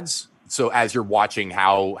adds. So as you're watching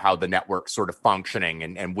how the network's sort of functioning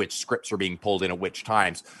and which scripts are being pulled in at which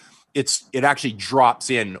times, it actually drops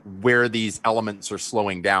in where these elements are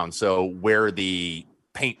slowing down. So where the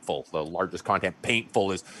largest content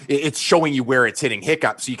painful is, it's showing you where it's hitting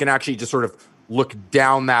hiccups. So you can actually just sort of look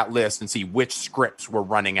down that list and see which scripts were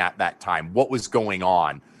running at that time, what was going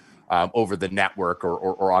on over the network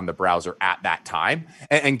or on the browser at that time,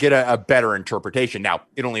 and get a better interpretation. Now,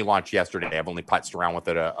 it only launched yesterday. I've only putzed around with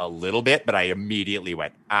it a little bit, but I immediately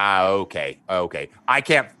went, okay. I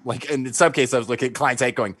can't, in some cases, I was looking at client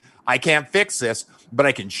side going, I can't fix this, but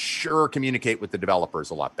I can sure communicate with the developers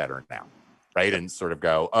a lot better now. Right. And sort of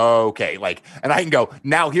go, okay, and I can go,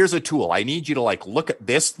 now here's a tool. I need you to look at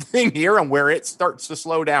this thing here and where it starts to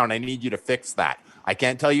slow down. I need you to fix that. I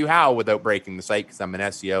can't tell you how without breaking the site because I'm an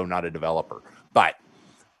SEO, not a developer. But,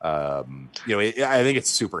 I think it's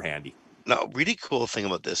super handy. No, really cool thing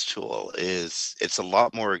about this tool is it's a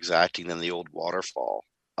lot more exacting than the old waterfall,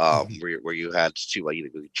 where you had to go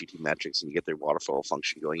to GT metrics and you get their waterfall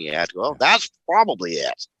function going. You had to go, that's probably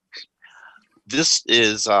it. This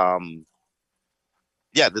is,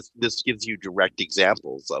 this gives you direct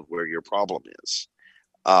examples of where your problem is.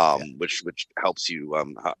 Which helps you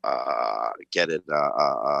get it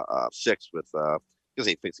fixed with because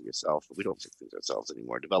they fix it yourself. We don't fix things ourselves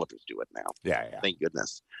anymore. Developers do it now. Yeah. Thank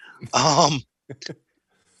goodness.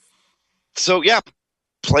 So yeah,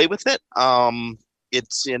 play with it.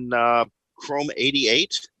 It's in Chrome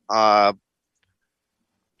 88.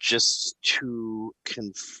 Just to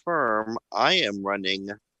confirm, I am running.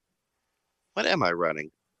 What am I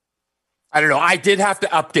running? I don't know. I did have to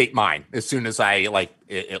update mine as soon as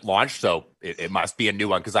it launched, so it must be a new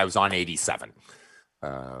one because I was on 87,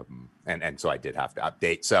 and so I did have to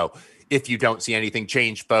update. So if you don't see anything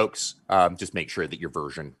change, folks, just make sure that your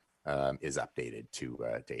version is updated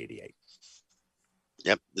to 88.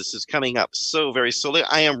 Yep, this is coming up so very slowly.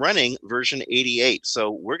 I am running version 88, so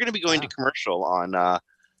we're going to be going to commercial on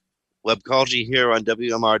Webcology here on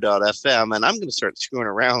WMR.fm, and I'm going to start screwing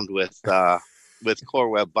around with Core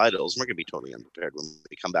Web Vitals. We're going to be totally unprepared when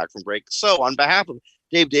we come back from break. So on behalf of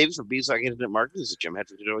Dave Davies from Beanstalk Internet Marketing, this is Jim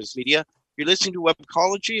Hedrick of Noise Media. You're listening to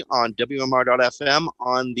Webcology on WMR.fm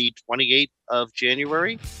on the 28th of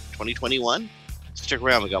January, 2021. Stick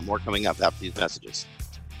around. We got more coming up after these messages.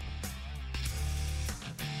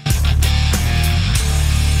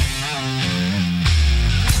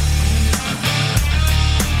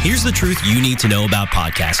 Here's the truth you need to know about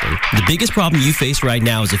podcasting. The biggest problem you face right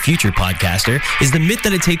now as a future podcaster is the myth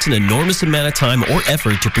that it takes an enormous amount of time or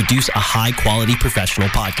effort to produce a high-quality professional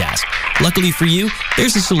podcast. Luckily for you,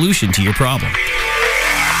 there's a solution to your problem.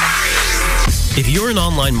 If you're an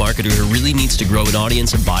online marketer who really needs to grow an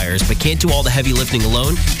audience of buyers but can't do all the heavy lifting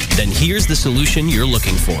alone, then here's the solution you're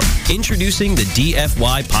looking for. Introducing the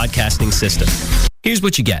DFY Podcasting System. Here's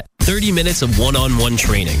what you get. 30 minutes of one-on-one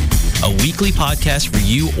training, a weekly podcast for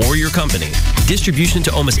you or your company, distribution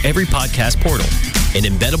to almost every podcast portal, an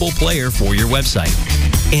embeddable player for your website,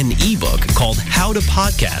 an ebook called How to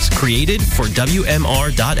Podcast created for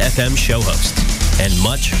WMR.FM show hosts, and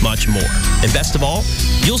much, much more. And best of all,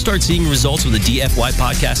 you'll start seeing results with the DFY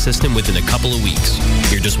podcast system within a couple of weeks.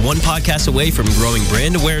 You're just one podcast away from growing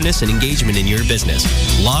brand awareness and engagement in your business.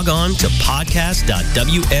 Log on to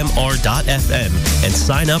podcast.wmr.fm and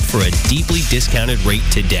sign up for a deeply discounted rate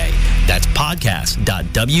today. That's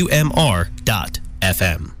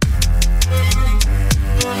podcast.wmr.fm.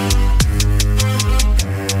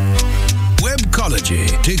 Webcology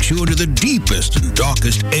takes you into the deepest and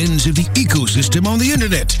darkest ends of the ecosystem on the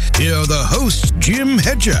internet. Here are the hosts, Jim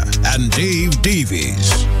Hedger and Dave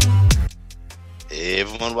Davies. Hey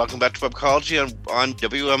everyone, welcome back to Webcology on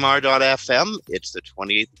WMR.fm. It's the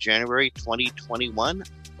 28th of January, 2021,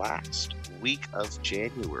 last week of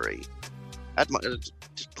January. It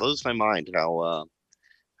just blows my mind how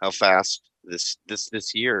fast this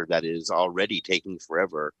year that is already taking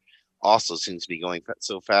forever also seems to be going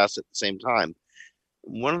so fast at the same time.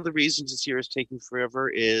 One of the reasons this year is taking forever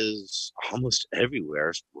is almost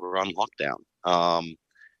everywhere we're on lockdown.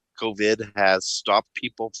 COVID has stopped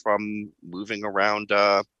people from moving around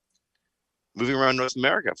North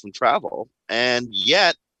America, from travel, and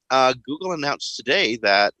yet Google announced today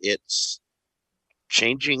that it's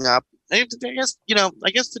changing up. I guess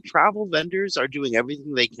the travel vendors are doing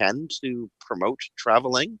everything they can to promote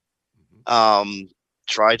traveling.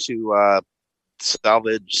 Try to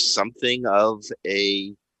salvage something of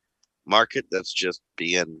a market that's just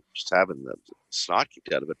having the snot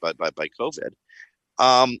kicked out of it by COVID.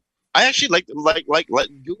 I actually like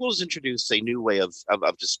Google's introduced a new way of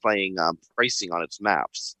displaying pricing on its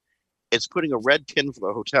maps. It's putting a red pin for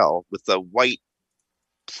the hotel with a white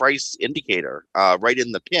price indicator right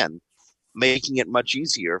in the pin, making it much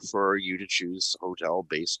easier for you to choose a hotel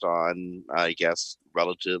based on, I guess,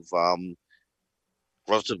 relative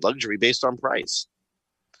luxury based on price.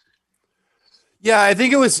 Yeah, I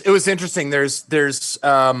think it was interesting. There's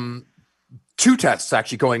two tests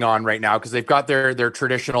actually going on right now because they've got their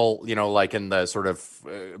traditional, like in the sort of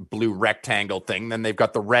blue rectangle thing. Then they've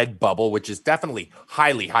got the red bubble, which is definitely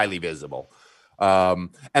highly visible. And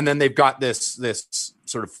then they've got this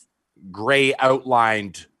sort of gray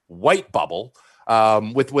outlined white bubble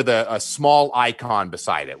with a small icon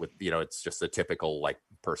beside it. With it's just a typical like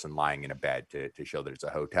person lying in a bed to show that it's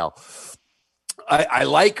a hotel. I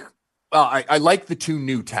like the two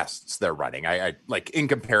new tests they're running. I like in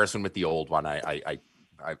comparison with the old one.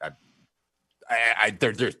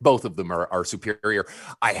 There's both of them are superior.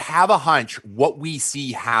 I have a hunch what we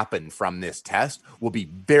see happen from this test will be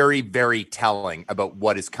very, very telling about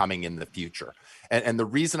what is coming in the future. And the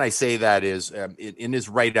reason I say that is in his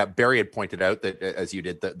write-up, Barry had pointed out that, as you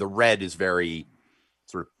did, the red is very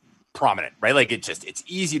sort of prominent, right? Like it's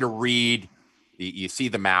easy to read. You see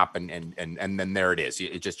the map and then there it is.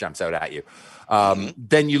 It just jumps out at you.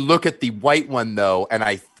 Then you look at the white one though, and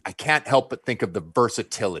I can't help but think of the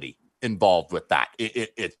versatility involved with that.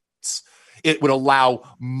 It would allow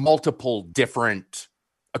multiple different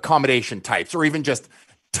accommodation types or even just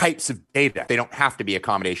types of data. They don't have to be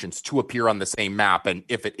accommodations to appear on the same map. And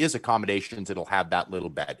if it is accommodations, it'll have that little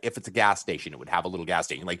bed. If it's a gas station, it would have a little gas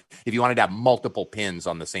station. Like if you wanted to have multiple pins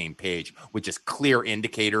on the same page with just clear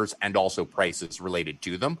indicators and also prices related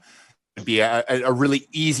to them, it'd be a really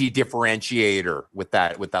easy differentiator with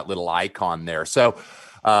that little icon there. So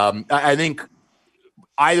I think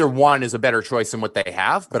either one is a better choice than what they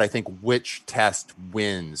have, but I think which test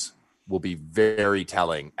wins will be very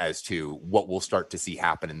telling as to what we'll start to see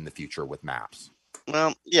happen in the future with maps.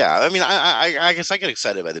 Well, yeah. I mean, I guess I get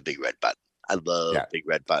excited by the big red button. I love big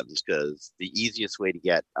red buttons because the easiest way to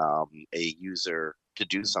get a user to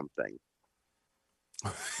do something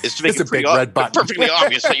is to make it perfectly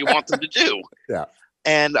obvious what you want them to do. Yeah.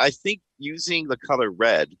 And I think using the color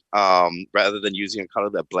red rather than using a color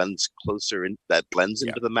that blends closer in, that blends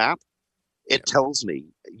into the map, it tells me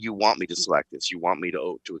you want me to select this. You want me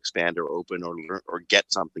to expand or open or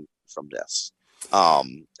get something from this.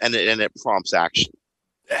 And it prompts action.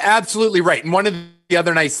 Absolutely right. And one of the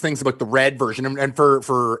other nice things about the red version, and for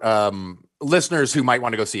listeners who might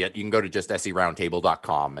want to go see it, you can go to just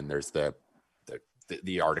seroundtable.com and there's the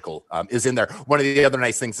article is in there. One of the other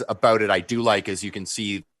nice things about it I do like is you can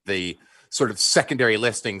see the sort of secondary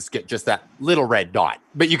listings get just that little red dot,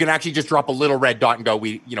 but you can actually just drop a little red dot and go,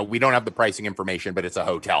 we don't have the pricing information, but it's a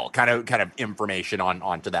hotel kind of information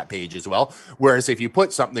onto that page as well. Whereas if you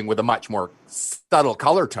put something with a much more subtle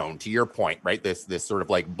color tone, to your point, right, this sort of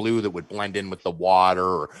like blue that would blend in with the water,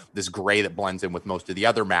 or this gray that blends in with most of the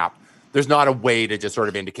other map, there's not a way to just sort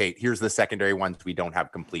of indicate, here's the secondary ones we don't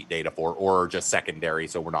have complete data for, or just secondary,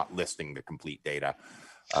 so we're not listing the complete data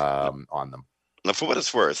on them. Now, for what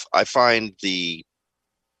it's worth, I find the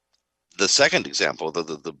the second example,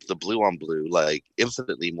 the blue on blue, like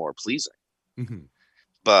infinitely more pleasing. Mhm.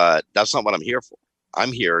 But that's not what I'm here for.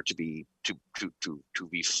 I'm here to be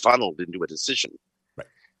funneled into a decision. Right.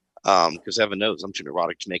 Because heaven knows I'm too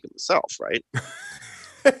neurotic to make it myself, right?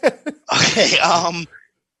 Okay.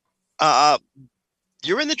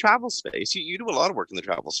 You're in the travel space. You do a lot of work in the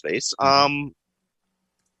travel space.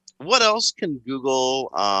 What else can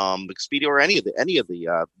Google, Expedia, or any of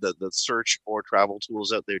the search or travel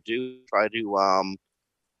tools out there do? Try to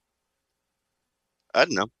I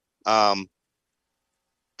don't know,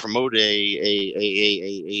 promote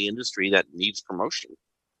a industry that needs promotion.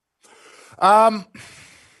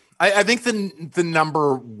 I think the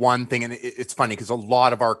number one thing, and it's funny because a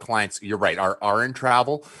lot of our clients, you're right, are in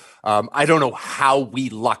travel. I don't know how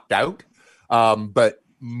we lucked out, but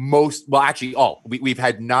we've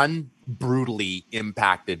had none brutally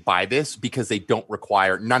impacted by this because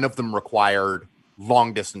none of them required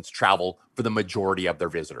long distance travel for the majority of their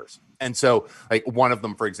visitors. And so like one of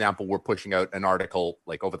them, for example, we're pushing out an article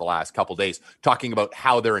like over the last couple of days talking about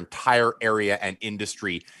how their entire area and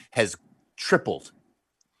industry has tripled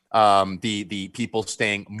the people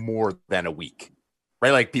staying more than a week,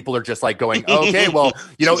 right? Like people are just like going, okay, well,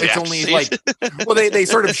 it's only like, well, they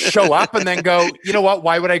sort of show up and then go, you know what,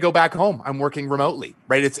 why would I go back home? I'm working remotely,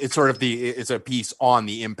 right? It's sort of it's a piece on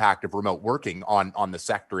the impact of remote working on the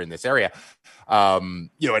sector in this area. And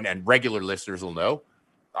regular listeners will know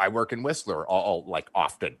I work in Whistler all like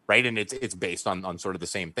often, right? And it's based on sort of the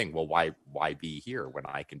same thing. Well, why be here when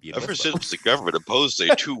I can be in Ever Whistler? since the government imposed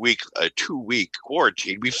a two week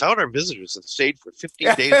quarantine, we found our visitors have stayed for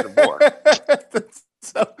 15 days or more.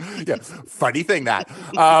 So yeah, funny thing that.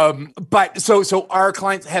 But so our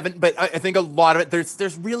clients haven't, but I think a lot of it,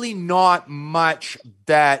 there's really not much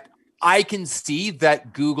that I can see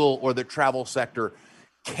that Google or the travel sector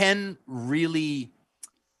can really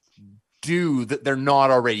do that they're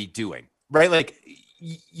not already doing, right? Like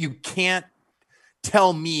you can't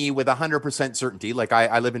tell me with 100% certainty, like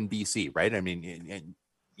I live in BC, right? I mean,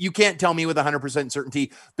 you can't tell me with 100%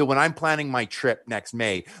 certainty that when I'm planning my trip next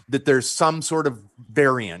May, that there's some sort of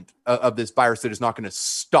variant of this virus that is not going to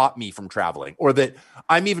stop me from traveling, or that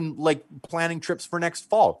I'm even like planning trips for next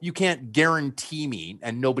fall. You can't guarantee me,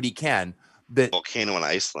 and nobody can, that volcano in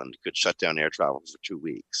Iceland could shut down air travel for 2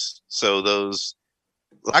 weeks. So those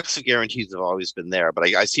lacks of guarantees have always been there, but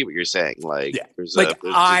I see what you're saying. Like, yeah.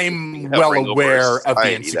 I'm well aware of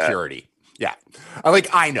the insecurity. Yeah,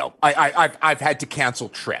 I know. I've had to cancel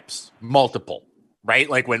trips, multiple, right?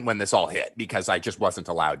 Like when this all hit, because I just wasn't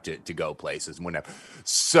allowed to go places whenever.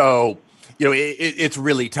 So it's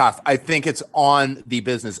really tough. I think it's on the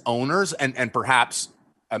business owners and perhaps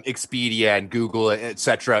Expedia and Google, et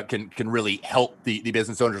cetera, can really help the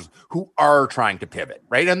business owners who are trying to pivot,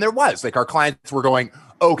 right? And there was like our clients were going,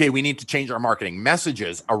 okay, we need to change our marketing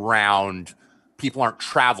messages around people aren't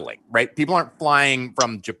traveling, right? People aren't flying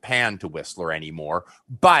from Japan to Whistler anymore,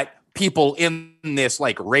 but people in this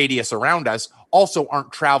like radius around us also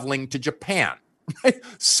aren't traveling to Japan.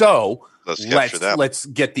 So let's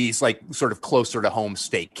get these like sort of closer to home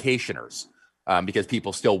staycationers. Because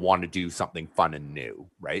people still want to do something fun and new,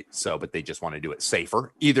 right? So, but they just want to do it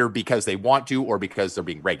safer, either because they want to, or because they're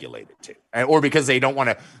being regulated to, or because they don't want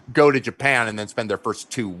to go to Japan and then spend their first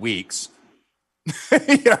 2 weeks,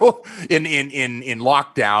 in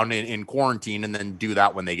lockdown, in quarantine, and then do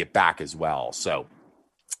that when they get back as well. So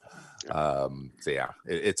yeah,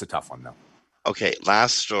 it's a tough one though. Okay,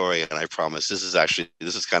 last story, and I promise this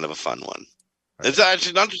is kind of a fun one. It's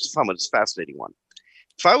actually not just a fun one; it's a fascinating one.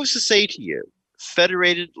 If I was to say to you,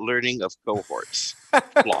 federated learning of cohorts,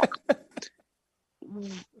 block.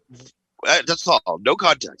 That's all. No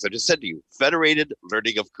context. I just said to you, federated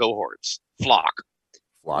learning of cohorts, flock.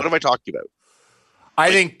 What am I talking about?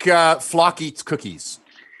 I think Flock eats cookies.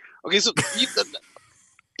 Okay, so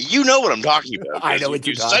you know what I'm talking about. I know what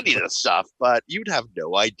you study this stuff, but you'd have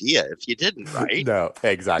no idea if you didn't, right? No,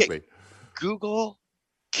 exactly. Okay, Google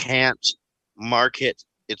can't market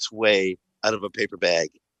its way out of a paper bag.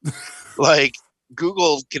 Like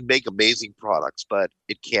Google can make amazing products, but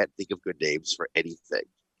it can't think of good names for anything.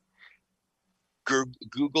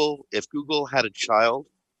 Google, if Google had a child,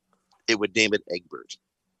 it would name it Egbert.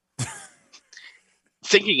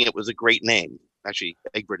 Thinking it was a great name. Actually,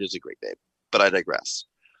 Egbert is a great name, but I digress.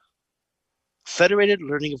 Federated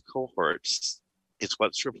learning of cohorts is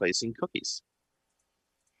what's replacing cookies.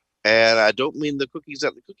 And I don't mean the cookies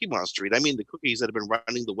at the Cookie Monster. I mean the cookies that have been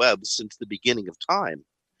running the web since the beginning of time.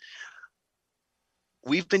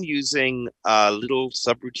 We've been using little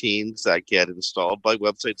subroutines that get installed by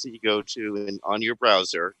websites that you go to on your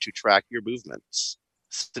browser to track your movements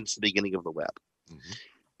since the beginning of the web. Mm-hmm.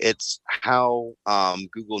 It's how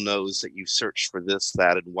Google knows that you search for this,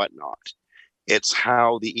 that, and whatnot. It's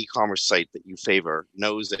how the e-commerce site that you favor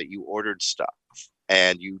knows that you ordered stuff,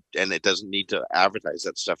 and it doesn't need to advertise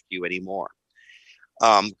that stuff to you anymore.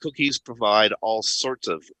 Cookies provide all sorts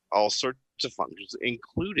of functions,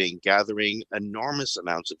 including gathering enormous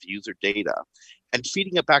amounts of user data and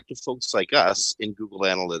feeding it back to folks like us in Google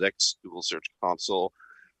Analytics, Google Search Console,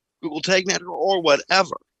 Google Tag Manager, or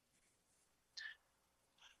whatever.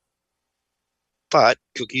 But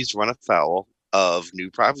cookies run afoul of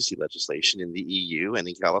new privacy legislation in the EU and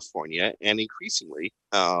in California, and increasingly,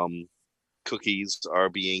 cookies are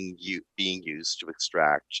being used to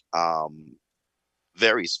extract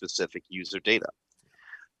very specific user data.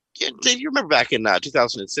 Dave, you remember back in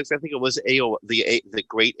 2006? I think it was the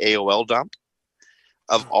great AOL dump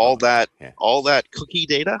of all that cookie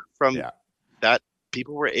data from that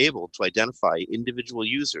people were able to identify individual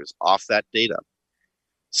users off that data.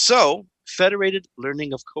 So federated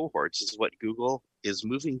learning of cohorts is what Google is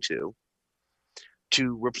moving to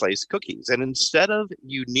replace cookies. And instead of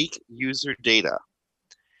unique user data,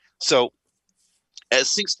 so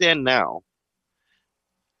as things stand now,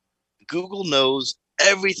 Google knows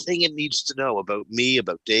everything it needs to know about me,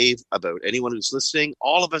 about Dave, about anyone who's listening,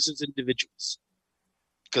 all of us as individuals,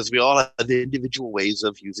 because we all have individual ways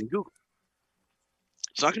of using Google.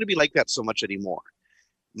 It's not going to be like that so much anymore.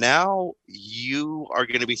 Now you are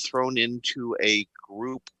going to be thrown into a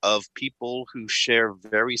group of people who share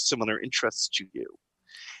very similar interests to you.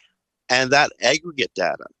 And that aggregate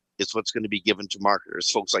data is what's going to be given to marketers,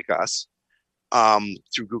 folks like us,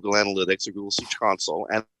 through Google Analytics or Google Search Console.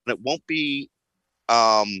 And it won't be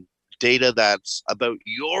data that's about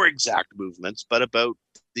your exact movements, but about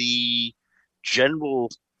the general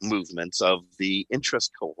movements of the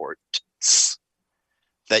interest cohorts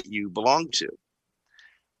that you belong to.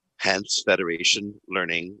 Hence, federated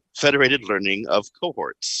learning of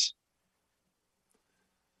cohorts.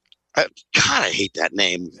 God, I hate that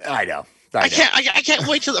name. I know. I can't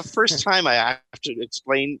wait till the first time I have to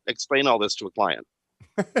explain all this to a client.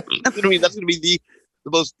 That's going to be the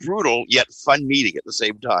most brutal yet fun meeting at the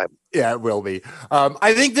same time. Yeah, it will be.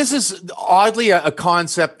 I think this is oddly a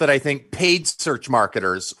concept that I think paid search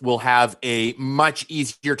marketers will have a much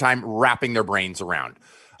easier time wrapping their brains around,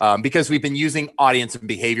 because we've been using audience and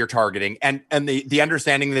behavior targeting and the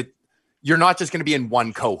understanding that you're not just going to be in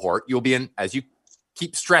one cohort. You'll be in, as you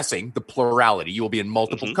keep stressing, the plurality. You will be in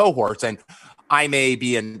multiple cohorts, and I may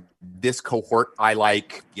be in this cohort. I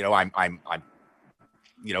like, I'm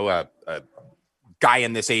a guy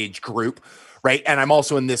in this age group, right? And I'm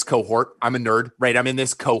also in this cohort. I'm a nerd, right? I'm in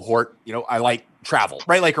this cohort. I like travel,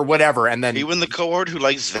 right? Like, or whatever. And then are you in the cohort who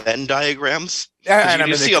likes Venn diagrams? And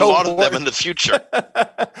you see a lot of them in the future.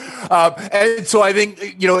 And so I think,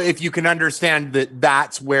 if you can understand that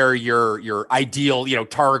that's where your ideal,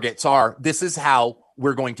 targets are, this is how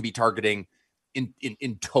we're going to be targeting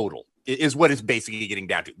in total, is what it's basically getting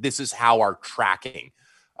down to. This is how our tracking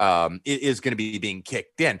is going to be being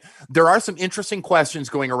kicked in. There are some interesting questions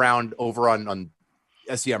going around over on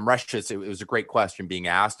SEMrush. It was a great question being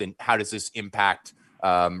asked. And how does this impact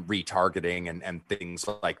retargeting and things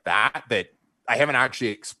like that I haven't actually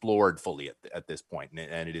explored fully at this point.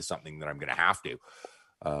 And it is something that I'm going to have to.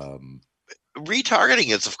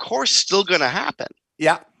 Retargeting is, of course, still going to happen.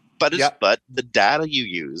 Yeah. But the data you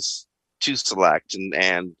use to select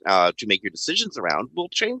and to make your decisions around will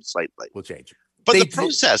change slightly. Will change. But the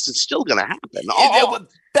process is still going to happen.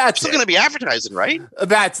 That's still going to be advertising, right?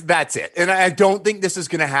 That's it. And I don't think this is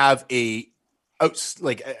going to have a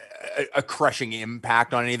crushing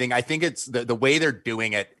impact on anything. I think it's the way they're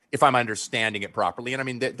doing it, if I'm understanding it properly. And I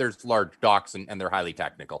mean, there's large docs and they're highly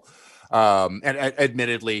technical. And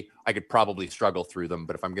admittedly, I could probably struggle through them.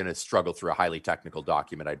 But if I'm going to struggle through a highly technical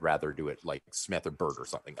document, I'd rather do it like Smith or Bird or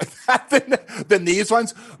something like that than these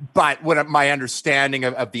ones. But what my understanding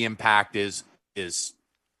of the impact is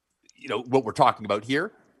what we're talking about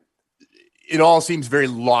here. It all seems very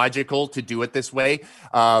logical to do it this way.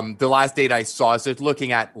 The last data I saw is it's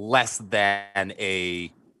looking at less than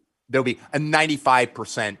there'll be a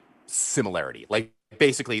 95% similarity. Like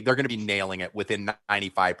basically they're going to be nailing it within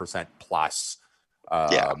 95% plus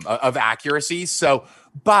of accuracy. So,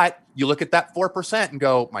 but you look at that 4% and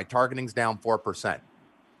go, my targeting's down 4%.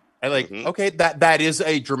 And okay, that is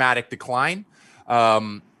a dramatic decline.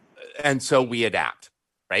 And so we adapt,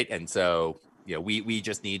 right? And so, we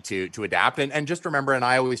just need to adapt and just remember, and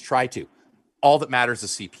I always try to, all that matters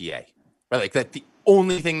is CPA, right? Like that the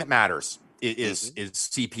only thing that matters is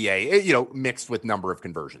CPA, mixed with number of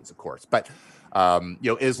conversions, of course. But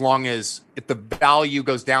As long as if the value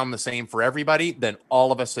goes down the same for everybody, then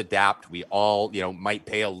all of us adapt. We all, might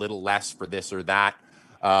pay a little less for this or that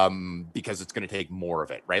because it's going to take more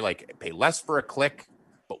of it, right? Like pay less for a click,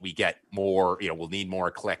 but we get more, we'll need more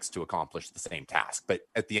clicks to accomplish the same task. But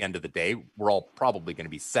at the end of the day, we're all probably going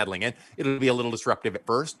to be settling in. It'll be a little disruptive at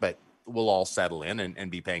first, but we'll all settle in and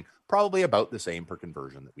be paying probably about the same per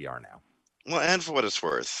conversion that we are now. Well, and for what it's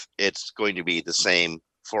worth, it's going to be the same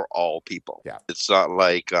for all people. Yeah. It's not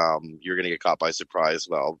like you're going to get caught by surprise.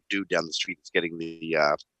 Well, dude down the street is getting the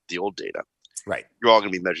old data. Right. You're all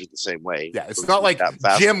going to be measured the same way. Yeah. It's not like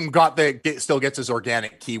Jim still gets his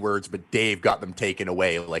organic keywords, but Dave got them taken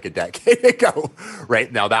away like a decade ago.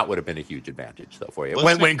 Right. Now that would have been a huge advantage though for you.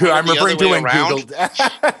 When I'm referring to when Google. If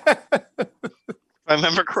I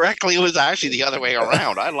remember correctly, it was actually the other way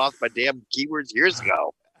around. I lost my damn keywords years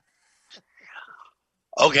ago.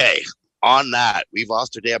 Okay. On that, we've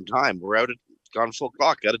lost our damn time. We're gone full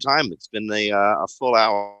clock, out of time. It's been a full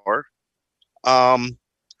hour.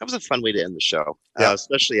 That was a fun way to end the show,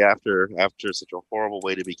 especially after such a horrible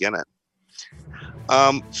way to begin it.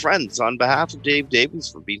 Friends, on behalf of Dave Davies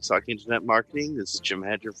from Beanstalk Internet Marketing, this is Jim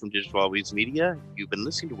Hedger from Digital Always Media. You've been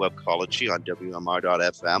listening to Webcology on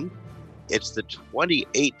WMR.fm. It's the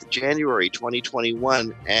 28th of January,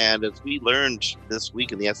 2021, and as we learned this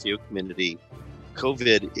week in the SEO community,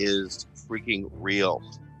 COVID is freaking real.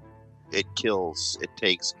 It kills. It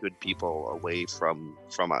takes good people away from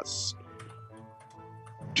us.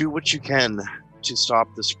 Do what you can to stop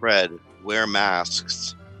the spread. Wear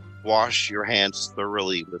masks. Wash your hands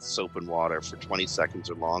thoroughly with soap and water for 20 seconds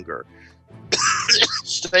or longer.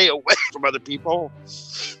 Stay away from other people.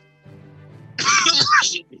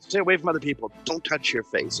 Stay away from other people. Don't touch your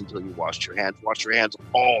face until you wash your hands. Wash your hands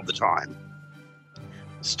all the time.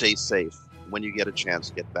 Stay safe. When you get a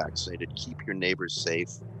chance, get vaccinated. Keep your neighbors safe.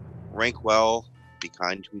 Rank well. Be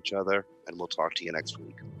kind to each other. And we'll talk to you next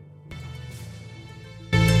week.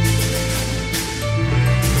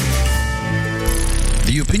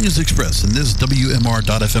 The opinions expressed in this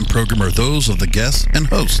WMR.FM program are those of the guests and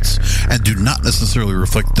hosts and do not necessarily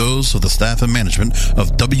reflect those of the staff and management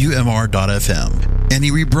of WMR.FM.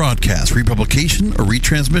 Any rebroadcast, republication, or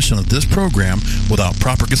retransmission of this program without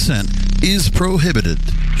proper consent is prohibited.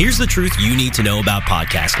 Here's the truth you need to know about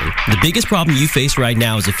podcasting. The biggest problem you face right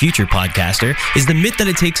now as a future podcaster is the myth that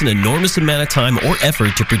it takes an enormous amount of time or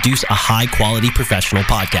effort to produce a high-quality professional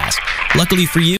podcast. Luckily for you,